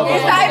 But- I will.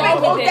 Is that even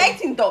go called with it.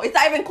 dating though? Is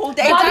that even called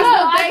But dating? That's no,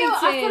 not I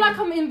feel dating. like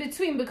I'm in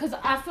between because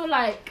I feel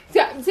like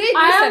Yeah, see,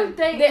 I am listen,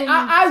 dating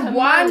I to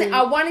want marry.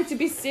 I want it to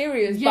be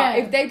serious, Yeah, but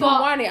if they don't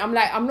but- want it, I'm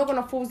like I'm not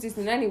gonna force this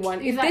on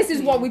anyone. If this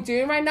is Exactly. what we're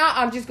doing right now,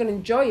 I'm just gonna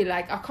enjoy it.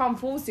 Like I can't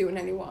force it on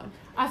anyone.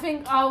 I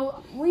think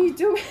I'll. What are you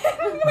doing?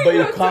 But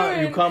you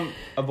can't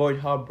avoid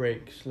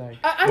heartbreaks. Like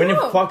I when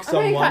know. you fuck I know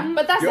you someone, can't,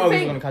 but that's you're the always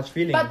thing. gonna catch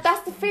feelings. But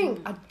that's the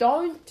thing. I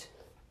don't.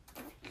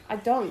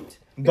 Don't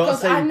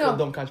Because say I you know.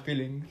 don't catch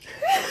feelings.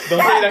 Don't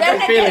say you don't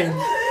catch feelings.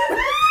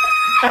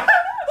 Why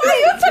are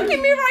you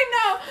attacking me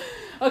right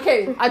now?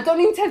 Okay, I don't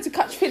intend to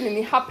catch feeling.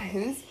 It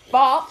happens,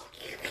 but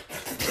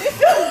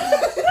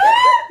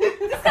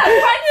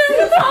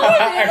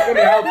I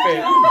couldn't help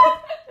it.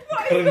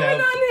 what is Couldn't going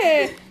help. on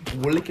here?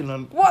 We're licking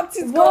on. What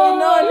is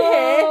going on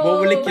here? What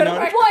we're licking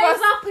on. What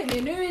is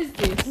happening? Who is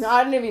this? No,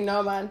 I don't even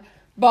know, man.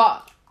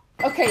 But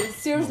okay,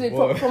 seriously,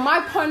 Whoa. from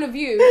my point of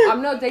view,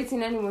 I'm not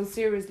dating anyone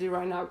seriously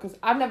right now because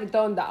I've never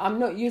done that. I'm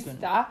not used to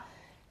that,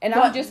 and I'm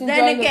But just then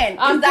enjoying. again,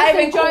 I'm is that just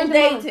even enjoying called the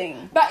moment.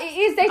 dating? But it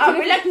is dating. I if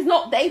feel like it's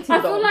not dating I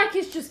though. feel like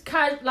it's just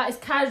it's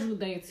casual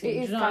dating. it do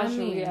is you know what I casual,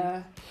 mean?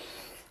 yeah.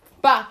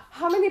 But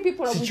how many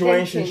people are we dating?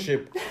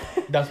 Situationship.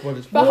 That's what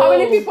it's But for. how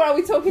many people are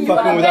we talking Fucking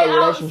about? without Bait out-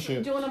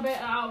 relationship. Do you want to bait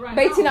it out right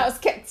Baiting now? out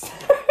skets.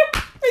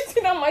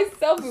 Baiting out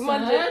myself,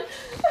 imagine.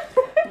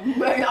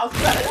 Very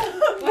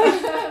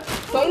outside.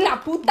 Soy la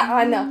puta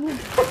Ana.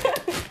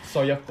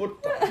 So your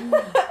foot.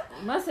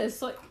 Man says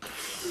so.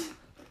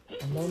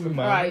 No, man.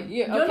 Right,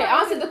 yeah, You're okay,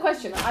 not- answer the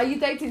question. Are you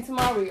dating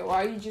tomorrow or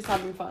are you just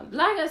having fun?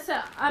 Like I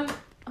said, I'm.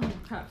 Oh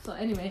crap! So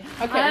anyway,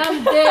 Okay. I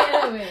am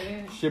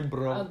dating. Shit,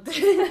 bro.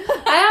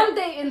 I am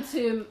dating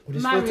to Well,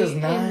 this marry. photo's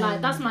In, nice.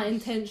 like that's my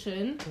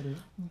intention,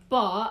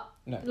 but.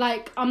 No.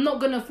 Like I'm not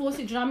gonna force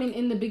it. Do you know what I mean?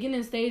 In the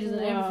beginning stages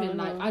and Yeah, everything,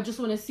 I like know. I just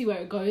want to see where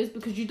it goes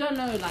because you don't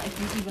know, like if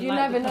you even You like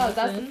never the know.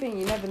 That's the person. thing.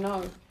 You never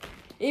know.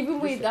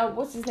 Even with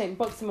what's his name,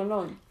 Boxy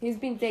Malone. He's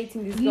been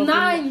dating this girl for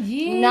 9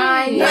 years.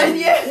 9 years. 9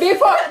 years.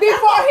 Before he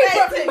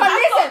dating. but That's not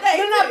listen,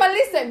 dating. but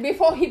listen.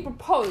 Before he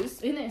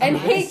proposed, Isn't it and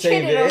nice? he Save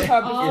cheated on it. her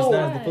It's before.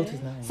 nice. The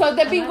filter's nice. So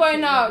they've been I like going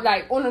it. out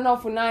like on and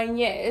off for 9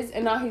 years,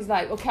 and now he's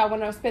like, okay, I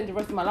want to spend the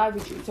rest of my life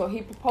with you. So he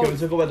Can we proposed.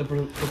 talk about the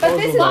proposal? But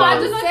this is But what I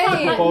I'm don't know. saying.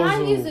 Like 9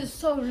 Proposal. years is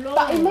so long.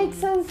 But it makes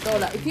sense though.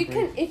 Like if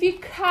you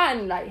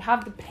can like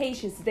have the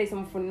patience to date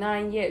someone for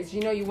 9 years,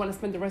 you know you want to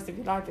spend the rest of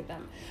your life with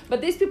them.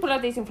 But these people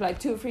are dating for like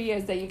 2 or 3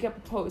 years, then you get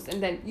proposed,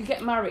 and then you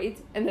get married,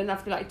 and then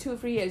after like 2 or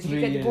 3 years you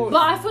 3 get years. divorced.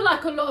 But I feel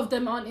like a lot of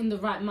them aren't in the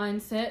right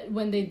mindset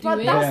when they do But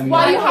it. that's Yeah,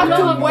 why no. you have Like,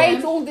 a lot to of wait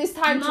them- all this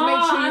time to No, make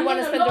sure I you want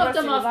to mean, spend a the lot rest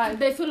of your them life.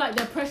 they feel like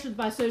they're pressured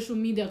by social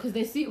media because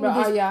they see all Right,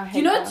 this. oh, yeah, I Do you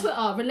hate know that.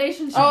 Twitter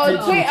relationship?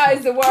 Oh, Twitter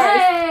is the worst.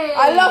 Hey!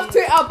 I love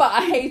Twitter, but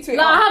I hate Twitter.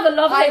 No, I have a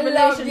love-hate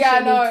relationship Yeah,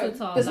 with no.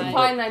 Twitter. There's a like-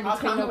 fine line I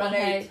between can't love and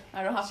hate. relate.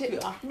 I don't have Shit.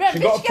 Twitter. She got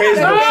Bitch, Facebook. get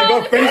She got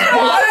Facebook.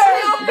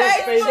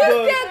 Facebook.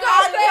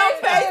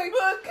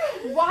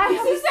 Facebook. Why have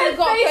you still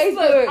got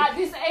Facebook? At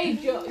this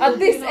age, At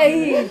this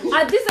age.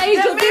 At this age,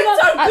 The you're doing memes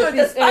are at good. The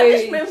this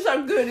Spanish age. memes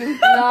are good. In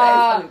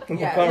Nah. Facebook. Can't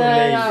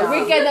Yeah.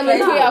 relate. We get them on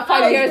Yeah. Twitter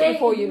 5 I years hate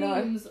before, you know.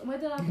 memes. Where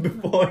did I put them?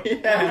 Before,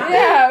 yeah.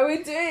 Yeah,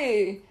 we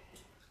do.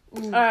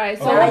 Alright,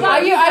 so Alright.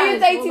 are you What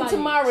dating about to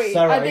you? marry?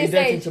 Sarah, at are you this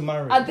dating age? to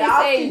marry? At this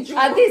That's age? the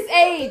At truth. this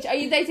age, are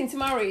you dating to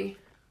marry?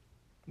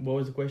 What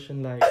was the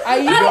question like? Are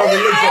you Your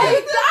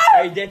religion.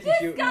 Are you dating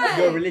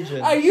your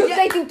religion? Are you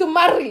dating to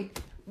marry?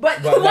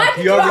 But Well, like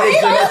your religion,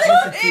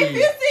 if ethnicity.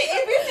 you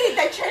see,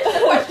 they change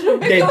the question.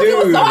 They because do. you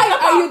was Why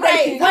talking are you about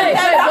dating? race, and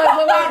then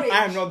about marriage.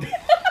 I am not.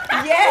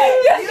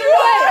 Yes, you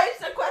are.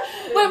 changed the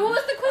question. Wait, what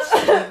was the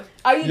question?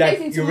 Are you Like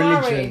dating to your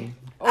marry? religion.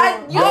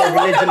 And you Your said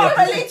something religion, about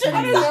ethnicity.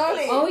 religion,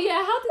 exactly. Oh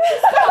yeah, how did this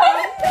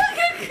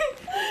start?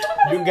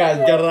 You guys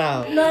get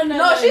out.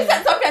 No, she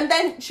said something and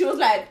then she was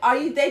like, "Are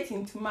you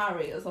dating to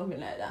marry?" or something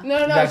like that.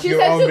 No, Like she your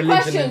said own two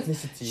religion, questions.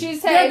 ethnicity. She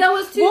said, Yeah, there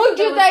was two- would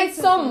there you was date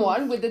two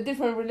someone with a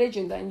different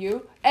religion than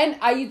you? And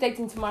are you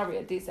dating to marry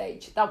at this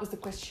age? That was the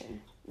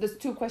question. There's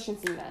two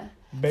questions in there.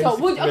 So,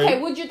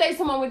 would you date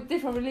someone with a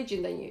different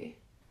religion than you?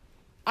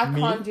 I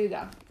Me? can't do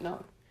that.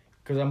 No.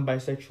 Because I'm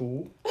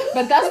bisexual.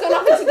 But that's got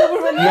nothing to do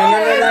with religion.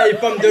 No.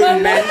 If I'm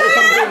doing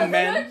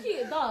men, Low-key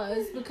it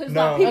does because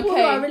No. like people who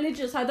Okay. are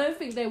religious, I don't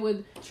think they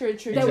would. True. They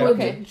Exactly. would.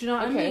 Okay. Do you know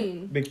what Okay. I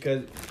mean?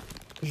 because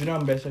you know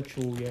I'm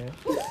bisexual, yeah.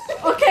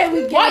 Okay,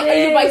 we get Why it.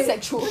 are you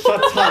bisexual?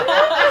 Shut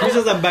up. Who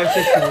says I'm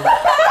bisexual?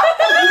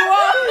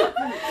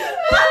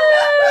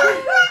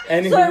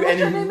 Anywho, Sorry, what's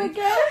your name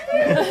again?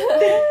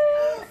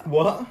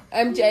 What?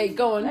 MJ,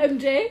 go on.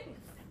 MJ.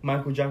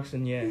 Michael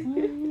Jackson, yeah.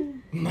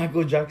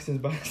 Michael Jackson's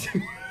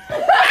bisexual.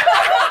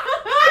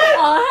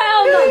 Oh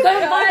hell no!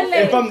 Don't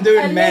violate. If I'm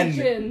doing a men,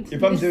 legend.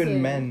 if I'm Listen.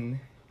 doing men,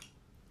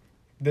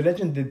 the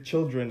legend did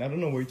children. I don't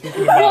know what you're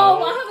talking Well,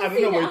 about. I I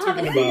haven't don't know seen it. what I you're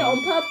haven't talking seen it about.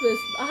 on purpose.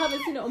 I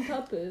haven't seen it on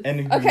purpose.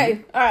 Anywho,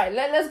 Okay, alright,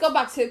 let's go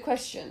back to the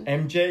question.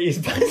 MJ is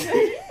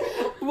bisexual.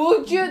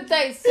 Would you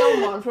date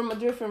someone from a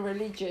different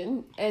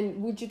religion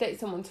and would you date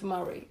someone to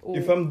marry? Or...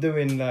 If I'm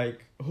doing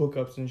like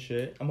hookups and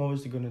shit, I'm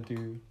obviously gonna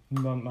do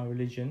my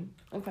religion.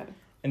 Okay.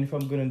 And if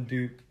I'm gonna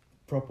do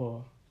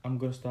proper, I'm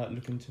gonna start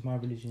looking to my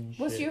religion and shit.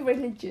 What's your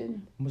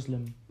religion?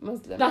 Muslim.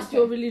 Muslim. That's okay.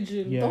 your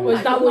religion. Yeah. Or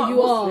is that I'm what not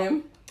you are?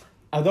 Muslim.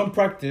 I don't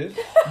practice.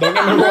 Don't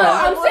get me No,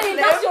 wrong. I'm saying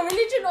that's your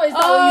religion, or is that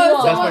what Oh, you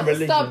are? That's my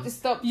religion.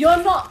 Stop.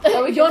 You're not.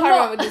 So we can You're carry on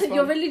not. with this Your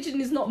one.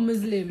 religion is not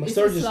Muslim. My It's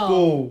storage is Islam.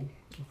 full.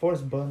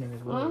 Forest burning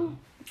as well. Mm,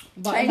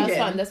 But Change that's it.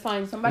 fine. That's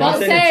fine. Somebody I'll But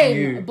send it to same.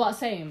 you. But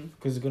same.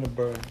 Because it's gonna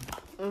burn.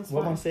 That's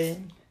What am I fine.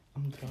 saying?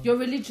 I'm done. Your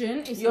religion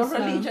is Your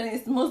Islam. religion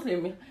is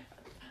Muslim.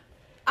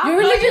 Your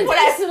religion for is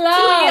like 2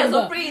 years Islam.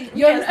 or 3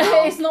 You're, years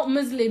now. it's not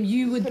Muslim.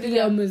 You would Put it be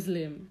a up.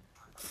 Muslim.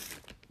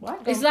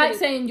 What? It's like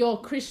saying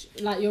your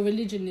like your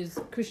religion is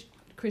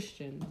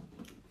Christian.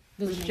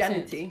 Doesn't make sense.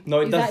 Christianity.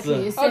 No, it Exactly.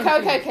 doesn't. it's same thing.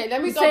 Okay.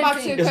 Let me The go same back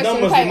thing. to your It's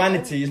question. not Okay.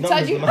 Muslimanity. It's not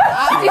Said you-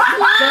 Muslimanity.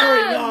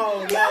 Sorry. No.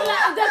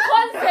 Like, the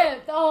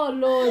concept. Oh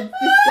Lord,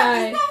 this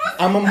guy.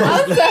 I'm a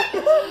Muslim.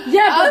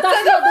 Yeah, but Answer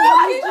that's the not the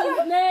question.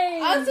 religion's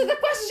name. Answer the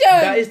question.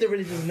 That is the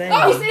religion's name.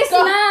 Oh, It's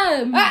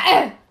Islam.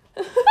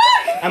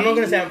 I'm not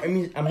gonna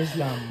say I'm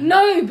Islam.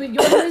 No, but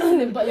you're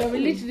Muslim, but your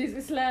religion is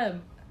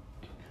Islam.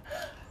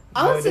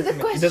 No, it Answer the doesn't-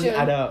 It question. doesn't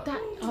add up.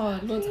 Oh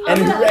Lord.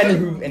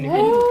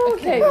 Anywho.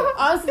 Okay,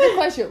 answer the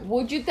question.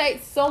 Would you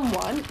date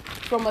someone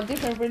from a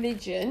different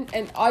religion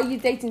and are you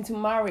dating to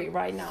marry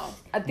right now?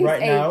 At this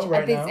Right age? now?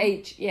 Right at this now?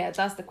 age? Yeah,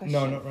 that's the question.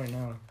 No, not right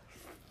now.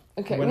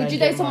 Okay, when would I you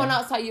get date someone my-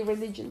 outside your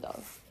religion though?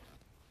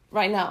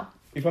 Right now?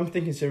 If I'm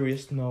thinking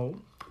serious, no.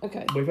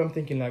 Okay. But if I'm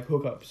thinking like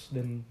hookups,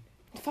 then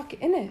Fuck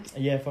it, innit?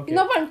 yeah, fuck it.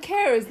 No one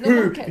cares. No Who? one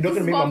You're cares. not This gonna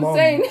is make what my I'm mom.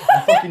 saying.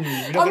 I'm fucking you.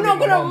 You're not I'm not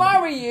make my gonna mom.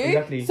 marry you.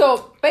 Exactly.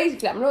 So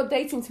basically, I'm not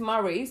dating to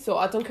marry. So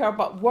I don't care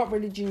about what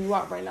religion you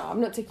are right now.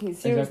 I'm not taking it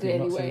seriously Exactly,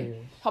 not anyway.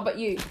 serious. How about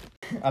you?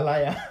 A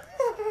liar.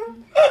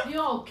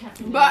 You're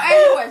Catholic. But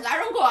anyways, I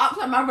don't go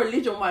outside my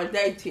religion while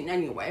dating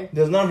anyway.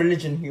 There's no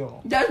religion here.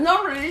 There's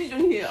no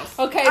religion here.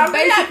 Okay, I mean,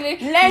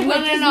 basically, like, language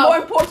no. is more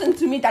important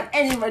to me than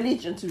any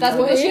religion to That's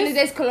me. what it she is?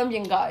 dates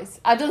Colombian guys.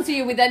 I don't see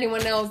you with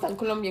anyone else than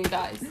Colombian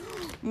guys.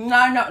 No,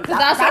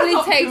 That's all it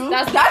not takes. true.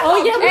 That's Oh,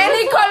 not yeah, true.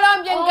 any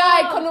Colombian Oh.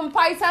 guy con un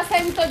paisa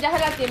acento ya se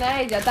la tiene a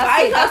ella. That's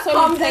I it. That's just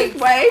all come it this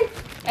takes. way.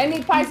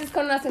 Any paises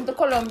con un acento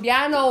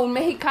colombiano or un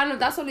mexicano.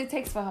 That's all it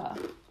takes for her.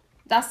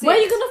 That's it. Where are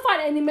you gonna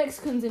find any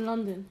Mexicans in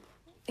London?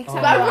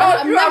 Exactly. That's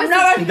not true. I've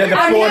never They're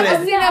I've never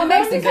deported. seen a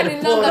Mexican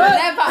in London.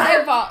 Never.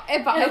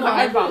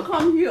 ever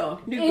come here.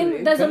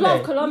 legally. There's a lot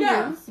of Come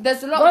Colombians.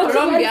 There's a lot Go of to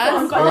Colombians.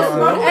 Elephant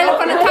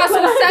Elephant and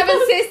Castle, Seven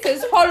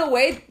Sisters,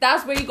 Holloway.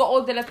 That's where you got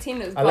all the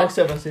Latinos. I like But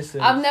Seven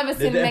Sisters. I've never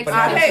seen They're Mexican.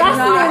 I definitely- hate, That's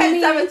no, I what I hate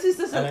mean. Seven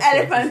Sisters I and like Seven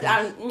Elephant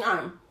Sisters. and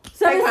no.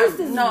 Seven Peckham,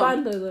 Sisters no. is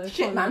bando though.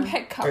 Shit, man.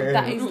 Peckham. Yeah.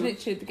 That is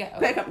literally the ghetto.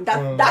 Peckham,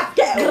 that's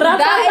ghetto.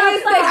 That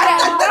is the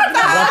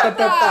ghetto.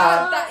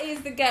 Ratatata. That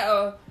is the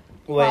ghetto.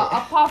 Wait. But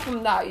apart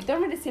from that, you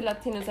don't really see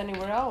Latinos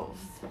anywhere else.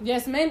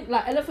 Yes, main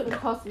like Elephant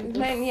and Castle. is the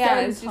Yeah,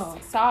 it's centre.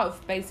 just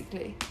south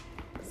basically.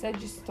 So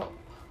just stop.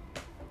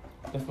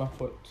 That's my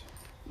foot.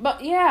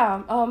 But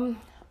yeah,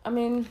 I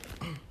mean,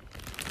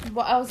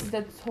 what else is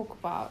there to talk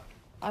about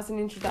as an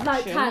introduction?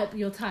 Like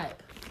your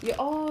type. Your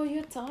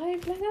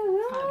type? Like, I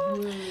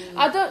don't know.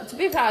 I don't. To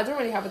be fair, I don't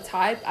really have a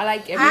type. I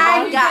like I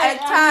everyone. got a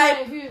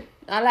type.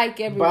 I like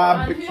everyone. Bad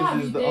Who have pictures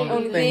you is the dated? only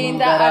Only thing thing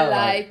that I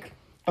like.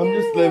 I'm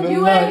just living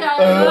You life. ain't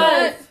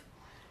got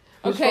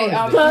Okay,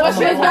 phone is what's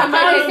this? your Oh my type?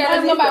 God. Okay,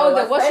 let's go by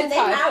order. What's your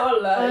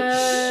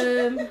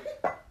type?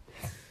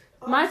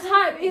 My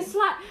type is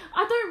like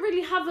I don't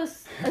really have a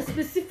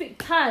specific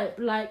type.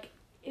 Like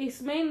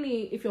it's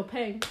mainly if you're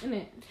paying,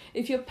 innit?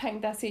 If you're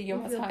paying, that's it. You're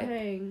my If you're type.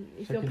 paying,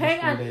 if So you're you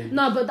paying, just and relate.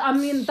 no, but I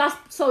mean that's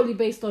solely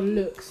based on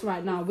looks.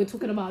 Right now, we're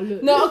talking about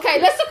looks. No, okay,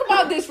 let's talk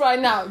about this right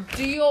now.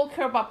 Do you all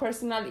care about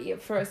personality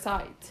at first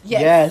sight?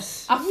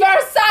 Yes. At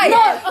first sight?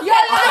 No, okay,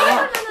 You're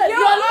lying. no, You're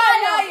you're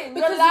lying.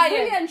 because You're lying.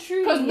 really and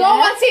truly, Because no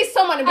one sees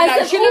someone and be I like,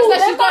 said, she looks "Oh,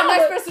 like she's got a they're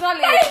nice bad."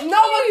 personality. No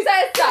one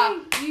says that.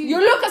 You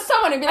look at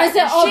someone and be I like,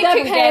 said, oh, she they're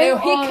can get paying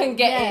it, he on- can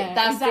get yeah, it.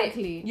 That's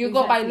exactly, it. You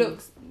go by exactly.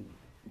 looks.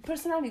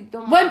 Personality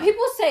don't When matter.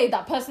 people say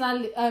that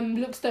personality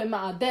looks don't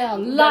matter, they are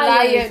They're lying.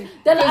 lying.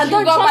 They're Because I you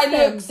don't go by trust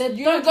them. looks. They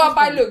You don't go trust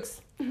by them.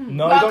 looks. No,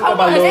 you don't go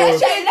by on, looks. let's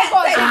say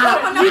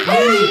someone You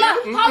can't,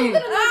 like, how are you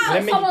Let gonna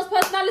know me- someone's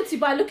personality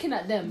by looking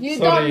at them? You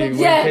Sorry, don't look. wait,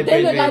 Yeah, wait,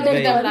 they look wait, like wait,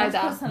 they've got a like nice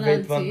that.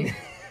 personality.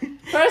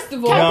 First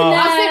of all, No.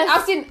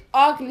 I've seen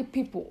ugly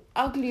people,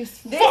 ugly as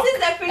fuck. This is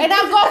the thing. And this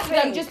I is go the for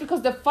them thing. just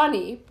because they're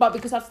funny, but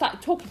because I've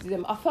started talking to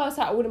them. At first,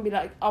 I wouldn't be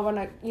like, I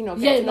wanna, get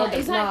Yeah, to know no, them.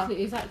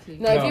 exactly, exactly.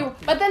 No, if No. you.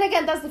 But then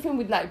again, that's the thing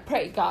with like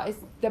pretty guys.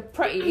 They're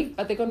pretty,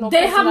 but they got no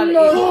They have personality.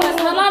 no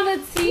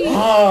personality.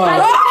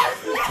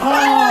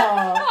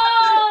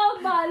 Oh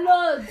my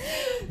lord!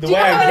 The Do you way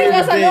know how I many agree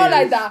girls with I know this.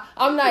 like that?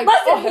 I'm like, But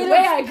oh, the he way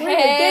I looks agree with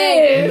pink.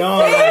 this. No,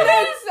 He like,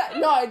 looks,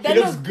 no, they he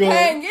looks look good.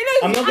 pink. He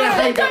looks I'm not gonna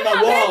hang on the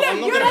wall. I'm not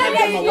you gonna know, hang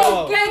like, on the you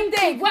wall. pink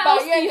dick, What but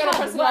else you do ain't you got a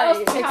have? What else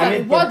personality. do you I Exactly.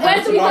 need What, to- where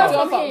do we go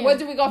personality. from here? Where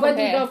do we go Where from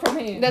do we here? go from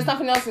here? There's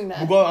nothing else in We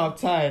there. go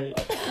outside.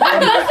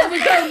 Let me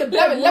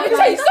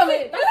tell you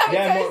something.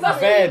 Yeah, you my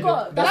something. bed.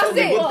 got. That's all That's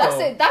we it. got, That's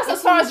though. it. That's as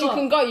That's far all as you you got.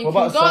 can go. You What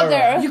can about go Sarah?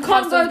 there. You have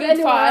can't some go good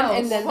anywhere fun, else.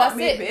 and then Fuck that's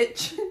me, it.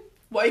 bitch.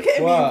 Why you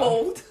getting me What?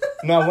 involved?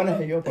 No, I want to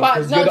hear your part But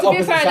because no, you're the to be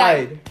opposite fair,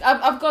 side.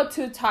 like, I've got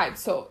two types.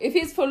 So if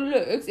it's for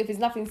looks, if it's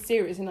nothing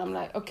serious, and I'm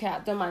like, okay, I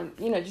don't mind,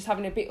 just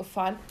having a bit of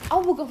fun, I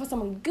will go for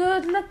someone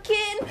good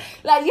looking.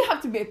 Like, you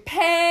have to be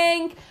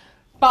paying.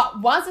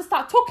 But once I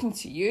start talking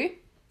to you,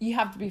 you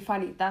have to be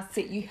funny. That's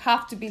it. You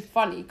have to be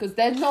funny because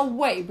there's no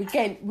way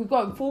we're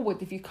going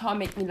forward if you can't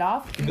make me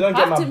laugh. You You don't get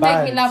have my to make me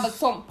bands. laugh at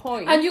some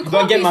point. And you don't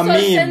can't get be my so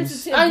memes.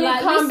 sensitive. And you like,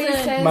 can't be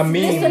listen, sensitive. My memes.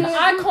 Listen,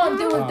 I can't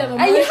deal with them.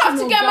 And you have to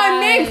emotional get my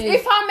guys. memes.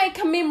 If I make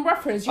a meme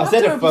reference, you I have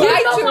said to it reply first.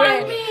 You know to what I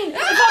it. mean? If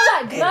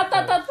I'm like, da da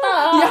da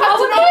da, You have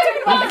to know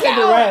what I'm talking Take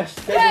the about. rest.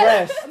 Take the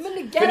rest. I'm in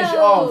the Finish it ghetto.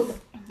 off.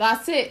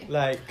 That's it.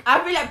 Like, I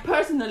feel like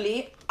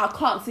personally, I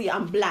can't see.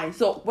 I'm blind.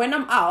 So when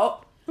I'm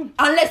out,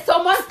 unless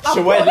someone's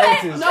she wears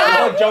lenses. She's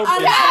not joking.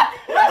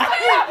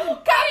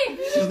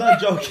 She's not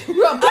joking. Put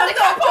the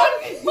cap on.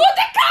 Put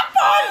the cap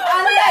on.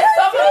 Unless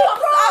someone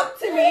comes up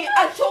to me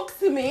and talks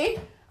to me,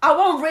 I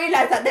won't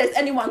realize that there's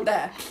anyone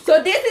there.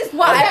 So this is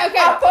why Okay.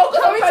 I focus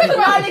on we talk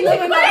about personality.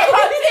 When I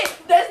can't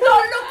see. There's no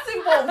looks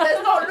involved.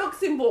 There's no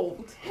looks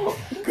involved.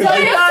 So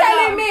you're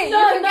telling me you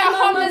can get a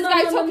homeless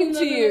guy talking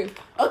to you?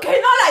 Okay,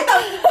 not like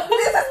that.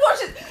 This is what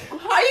she's.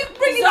 How are you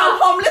bringing out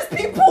homeless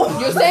people?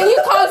 You're saying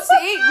you can't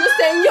see? You're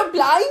saying you're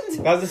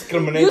blind? That's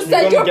discrimination. You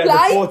said You're gonna you're get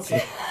blind?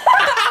 reported.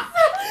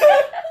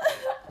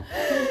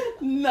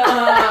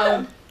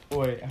 Nah.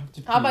 Wait, I have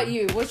to. How about pee.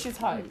 you? What's your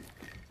type?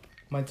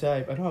 My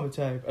type. I don't have a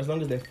type. As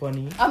long as they're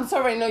funny. I'm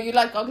sorry, no, you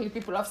like ugly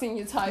people. I've seen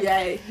your type.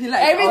 Yeah, he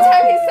like Every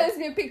time he sends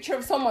me a picture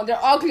of someone, they're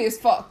ugly as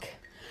fuck.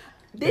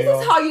 This They is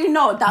are. how you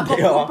know that I've got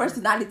They four are.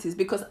 personalities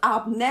because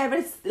I've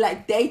never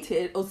like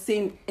dated or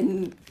seen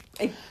in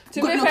a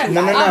To good be fair, looking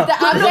No, no, guy. no. I've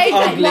Because dated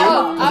ugly.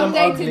 both. Because I've I'm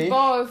dated ugly.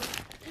 both.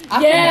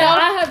 Yeah,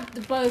 I have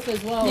the both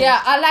as well. Yeah,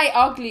 I like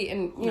ugly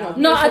and No, I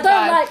beautiful don't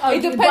guys. like ugly,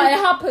 It but it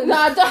depends. happens. No,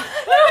 I don't.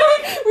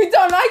 We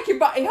don't like it,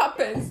 but it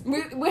happens.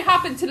 We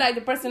happen to like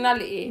the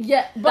personality.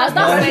 Yeah, but That's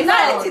that's not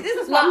personality. This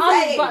is what I'm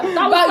saying. But, that was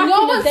But back no in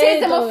the one day,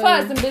 sees them though. at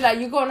first and be like,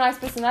 you got a nice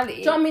personality. Do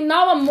you know what I mean?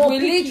 Now I'm more We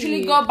picky.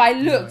 literally go by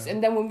looks,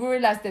 and then when we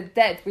realize they're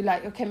dead, we're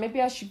like, okay,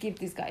 maybe I should give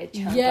this guy a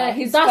chance. Yeah, Like,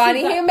 he's that's funny.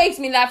 exact- He makes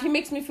me laugh. He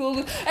makes me feel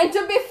good. And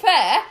to be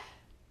fair,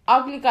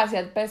 ugly guys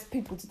are the best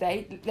people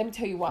today. Let me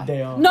tell you why.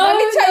 They are. No, Let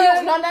me tell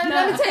you. no, Let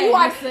me okay, tell you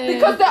why. listen.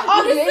 Because they're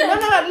ugly. Listen.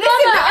 No.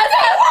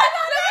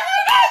 Listen.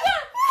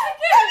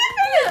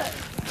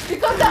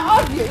 Because they're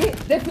ugly,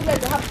 they feel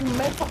like they have to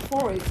make up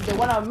for it. They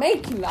want to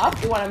make you laugh.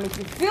 They want to make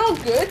you feel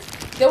good.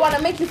 They want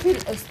to make you feel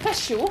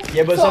special.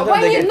 Yeah, but So sometimes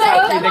when they you get know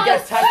tacky. that- They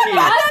get tacky.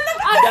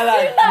 As They're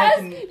like soon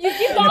as making- you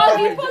give the in a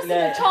ugly public- person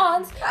yeah. a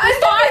chance, you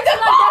start acting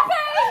like they're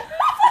paying.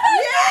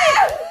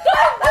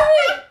 Don't do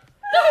it.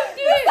 Don't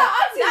do it.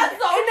 That's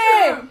so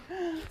Innit? true.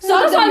 So that's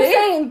what I'm Suddenly-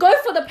 saying. Go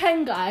for the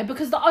pen guy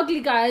because the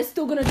ugly guy is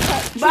still gonna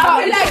try. But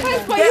I feel like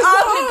Depends the where you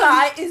ugly go.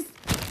 guy is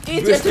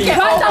easier to Boosting get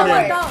Write that over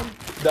one it. down.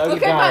 The other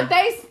Okay, guy. but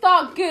they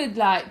start good.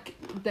 Like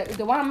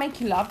they want to make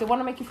you laugh. They want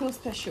to make you feel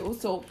special.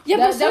 So Yeah,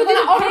 they're but so do gonna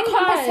the pen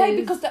overcompensate guys.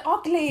 because they're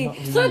ugly. Not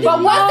really. So do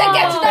But once they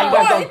get to that Pen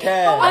guys don't point,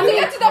 care. once they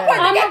get to that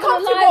point, I'm they get not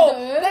gonna lie,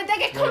 comfortable. though. They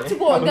get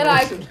comfortable. They're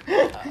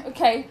like,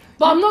 okay.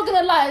 But I'm not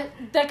gonna lie,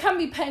 there can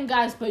be paying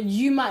guys, but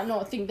you might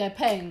not think they're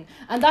paying,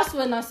 and that's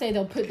when I say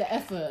they'll put the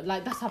effort.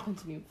 Like that's happened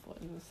to me before.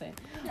 I'm saying,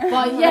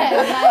 but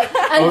yeah,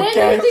 like, and Okay,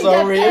 then you think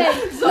sorry. they're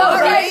paying.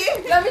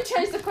 Sorry. Let me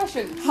change the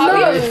question. No,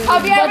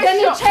 Have you but ever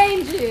then shot? it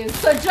changes.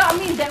 So do you know what I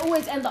mean? They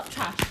always end up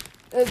trash.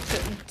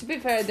 To be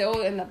fair, they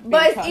all end up. But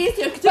being it's trash.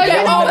 easier to But get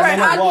you know over what? an Men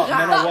are ugly what? Men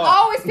guy. are I what?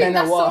 always think Men are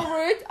that's so what?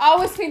 rude. I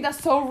always think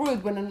that's so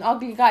rude when an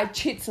ugly guy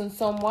cheats on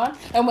someone,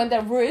 and when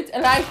they're rude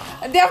and like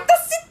they have the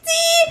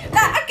city.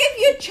 Like I give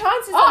you a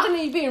chance, and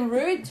suddenly you're being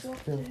rude.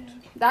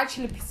 That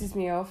actually pisses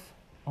me off.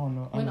 Oh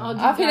no. When know.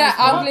 ugly I feel guys like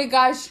what? ugly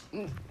guys,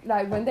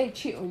 like when they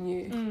cheat on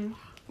you,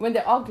 when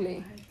they're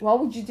ugly. Why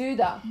would you do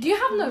that? Do you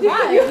have no You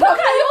right? look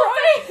at your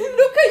face.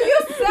 Look at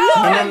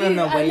yourself.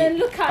 No, And wait. then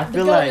look I at the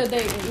feel girl like- you're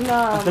dating. No,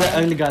 I feel like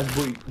ugly guys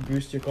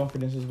boost your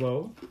confidence as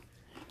well.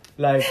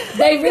 Like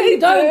They really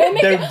don't. They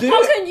make They it. do.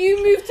 How can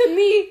you move to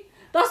me?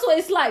 That's what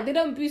it's like. They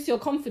don't boost your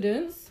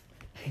confidence.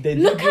 they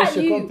do Look boost at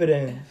your you.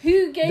 confidence.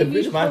 Who gave They you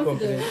boost the my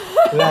confidence?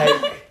 confidence.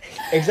 Like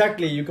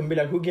exactly, you can be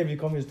like, who gave you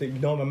confidence to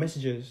ignore my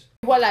messages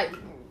well, like,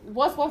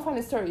 what's one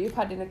funny story you've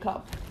had in a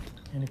club?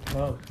 in a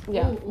club?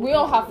 Yeah, Ooh, we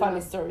all have ooh, funny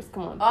yeah. stories.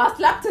 Come on. Oh, I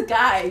slapped a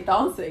guy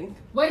dancing.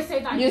 Wait,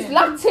 say that You again.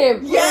 slapped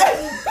him.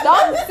 Yes.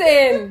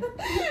 Dancing.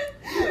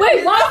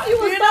 Wait, whilst you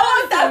was You know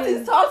what dancing?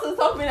 dancing starts or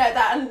something like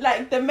that, and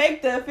like they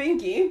make the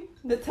thingy,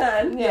 the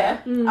turn.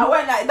 Yeah. I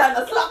went like that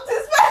and slapped his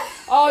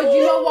face. Oh, do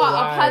you know what?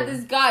 I've Why? had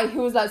this guy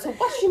who was like, so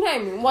what's your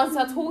name? And once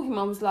I told him,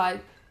 I was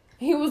like,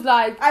 he was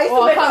like, I used to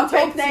oh, I make can't up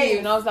fake talk to you. names.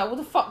 And I was like, what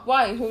the fuck,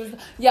 why? He was,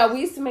 yeah, we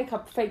used to make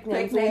up fake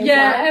names. Fake all the names.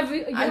 Yeah, time.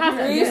 you I have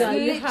to We do used that. to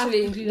You have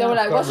literally, to do they were that.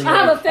 like, what's I your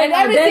have name? a fake And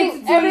every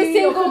identity,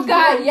 single because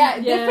guy, you- yeah,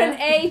 yeah. different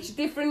age,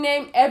 different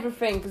name,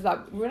 everything. Because like,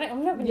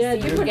 I'm never Yeah,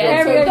 gonna see you different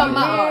again, so area it don't you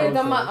matter. It live.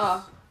 don't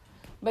matter.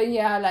 But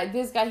yeah, like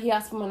this guy, he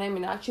asked for my name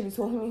and I actually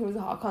told him, he was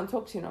like, I can't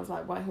talk to you. And I was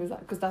like, why? He was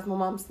like, because that's my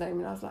mom's name.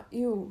 And I was like,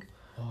 ew.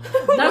 That's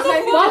like,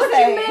 Why why would would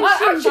you you mention mention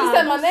I actually that?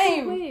 said my That's so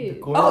name. weird.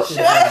 Oh, shit.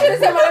 I actually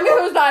said my name.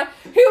 He was like,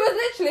 he was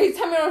literally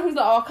telling me around, he was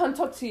like, oh, I can't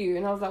talk to you.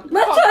 And I was like,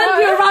 Let's "Fuck, turn why?"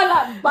 you around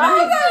like, I was bang.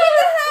 like, what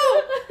the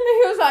hell?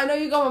 And he was like, no,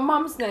 you got my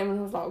mom's name. And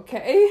I was like,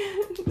 okay.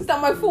 Is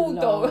that my fault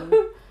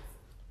though?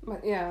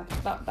 But yeah,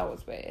 that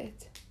was weird.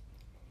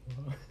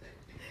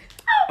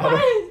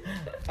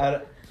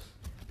 I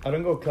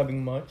don't go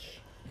clubbing much.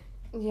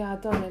 Yeah, I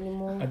don't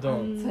anymore. I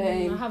don't.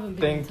 Same. I haven't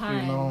been Thank in you.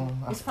 time. No.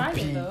 I It's have to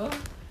Friday pee. though.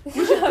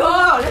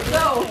 Go, let's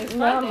go. It's No,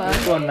 Friday. man.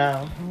 Let's go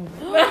now.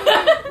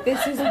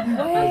 This is Let's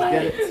weird.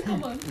 get it.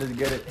 Come on. Let's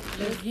get it.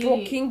 Let's get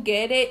it. Fucking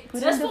get it.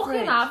 Let's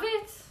fucking have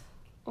it.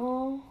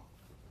 Oh.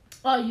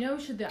 Oh, you know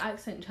we should do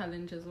accent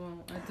challenge as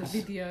well at the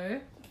video.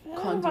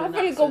 Can't do I've an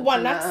only got accent,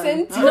 one man.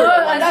 accent. No,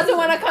 and that's the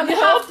one I can't You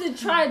have. have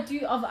to try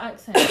do other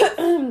accents.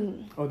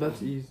 Oh,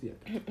 that's easy.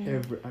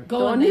 Every accent.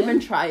 Go on Don't then. even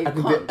try. I You can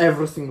do can't.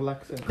 every single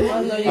accent. Oh,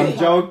 no, you I'm can't.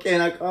 joking.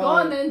 Like, Go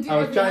on then. Do I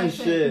was every trying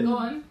accent. shit. Go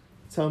on.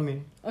 Tell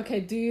me. Okay,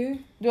 do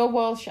Do a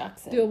Welsh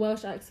accent. a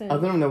Welsh accent. I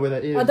don't know where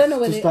that is. I don't know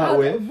where to they start I-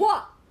 with.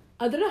 What?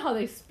 I don't know how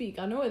they speak.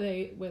 I know where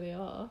they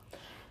are.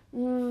 I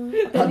don't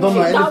know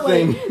That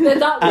way. anything. They're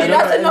that I way. He don't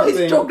doesn't know his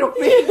anything.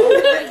 geography.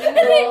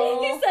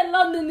 He said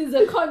London is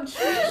a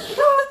country.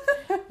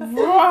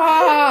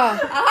 Bruh.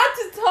 I had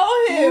to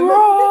tell him.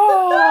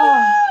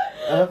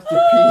 Bruh. I have to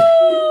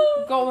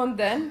pee. Go on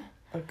then.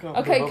 I can't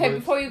Okay, be okay, bothered.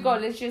 before you go,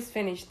 let's just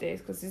finish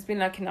this because it's been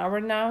like an hour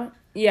now.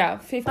 Yeah, I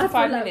 55 feel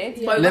like- minutes.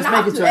 yeah. But Let's we're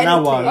gonna make it have to an edit hour.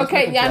 it. Let's make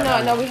Okay, it yeah, to an no,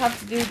 I know hour. we have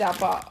to do that,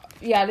 but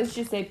yeah, let's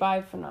just say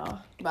bye for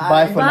now.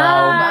 Bye for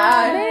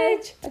now.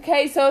 Bitch.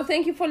 Okay, so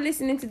thank you for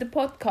listening to the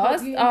podcast.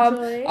 Hope you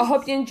enjoyed. I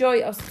hope you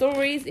enjoy our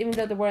stories, even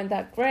though they weren't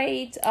that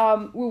great.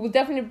 We will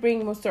definitely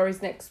bring more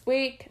stories next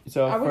week. It's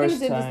our Are we going to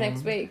first do this time.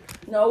 next week?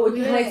 No, we're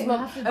Yeah, doing Next it.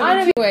 month. have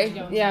to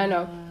Anyway, yeah, I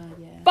know.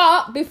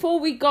 But before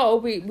we go,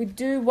 we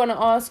do want to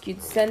ask you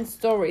to send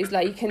stories.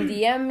 Like, you can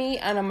DM me,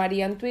 Ana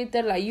Maria, on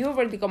Twitter. Like, you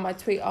already got my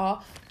Twitter.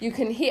 You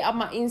can hit up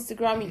my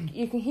Instagram.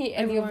 You can hit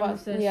any of Everyone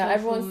us. says Yeah,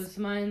 socials. everyone's.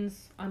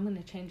 Mine's. I'm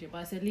gonna change it, but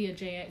I said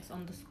LeahJX_.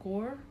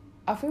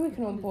 I think we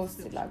can all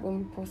post it. Like, when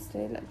we post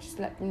it, like, just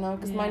let me know.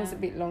 Because mine is a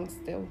Yeah. bit long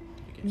still.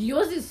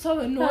 Yours is so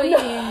annoying.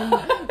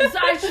 It's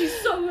actually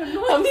so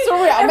annoying. I'm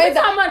sorry, I Every made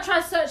that. time I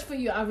try to search for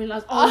you, I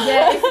realize, oh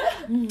yeah,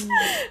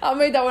 I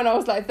made that when I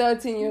was like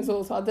 13 years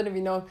old, so I don't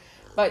even know.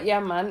 But yeah,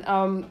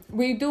 man,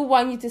 we do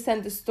want you to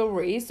send the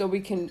story so we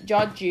can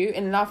judge you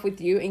and laugh with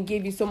you and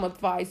give you some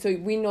advice so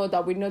we know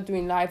that we're not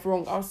doing life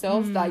wrong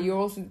ourselves, that you're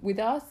also with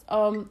us.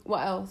 What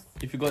else?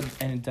 If you got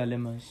any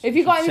dilemmas. If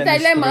you got any send us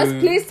dilemmas, through.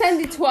 please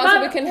send it to us so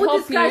we Man, can all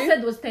help this guy you.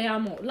 said was te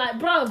amo. Like,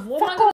 bruv, what am I gonna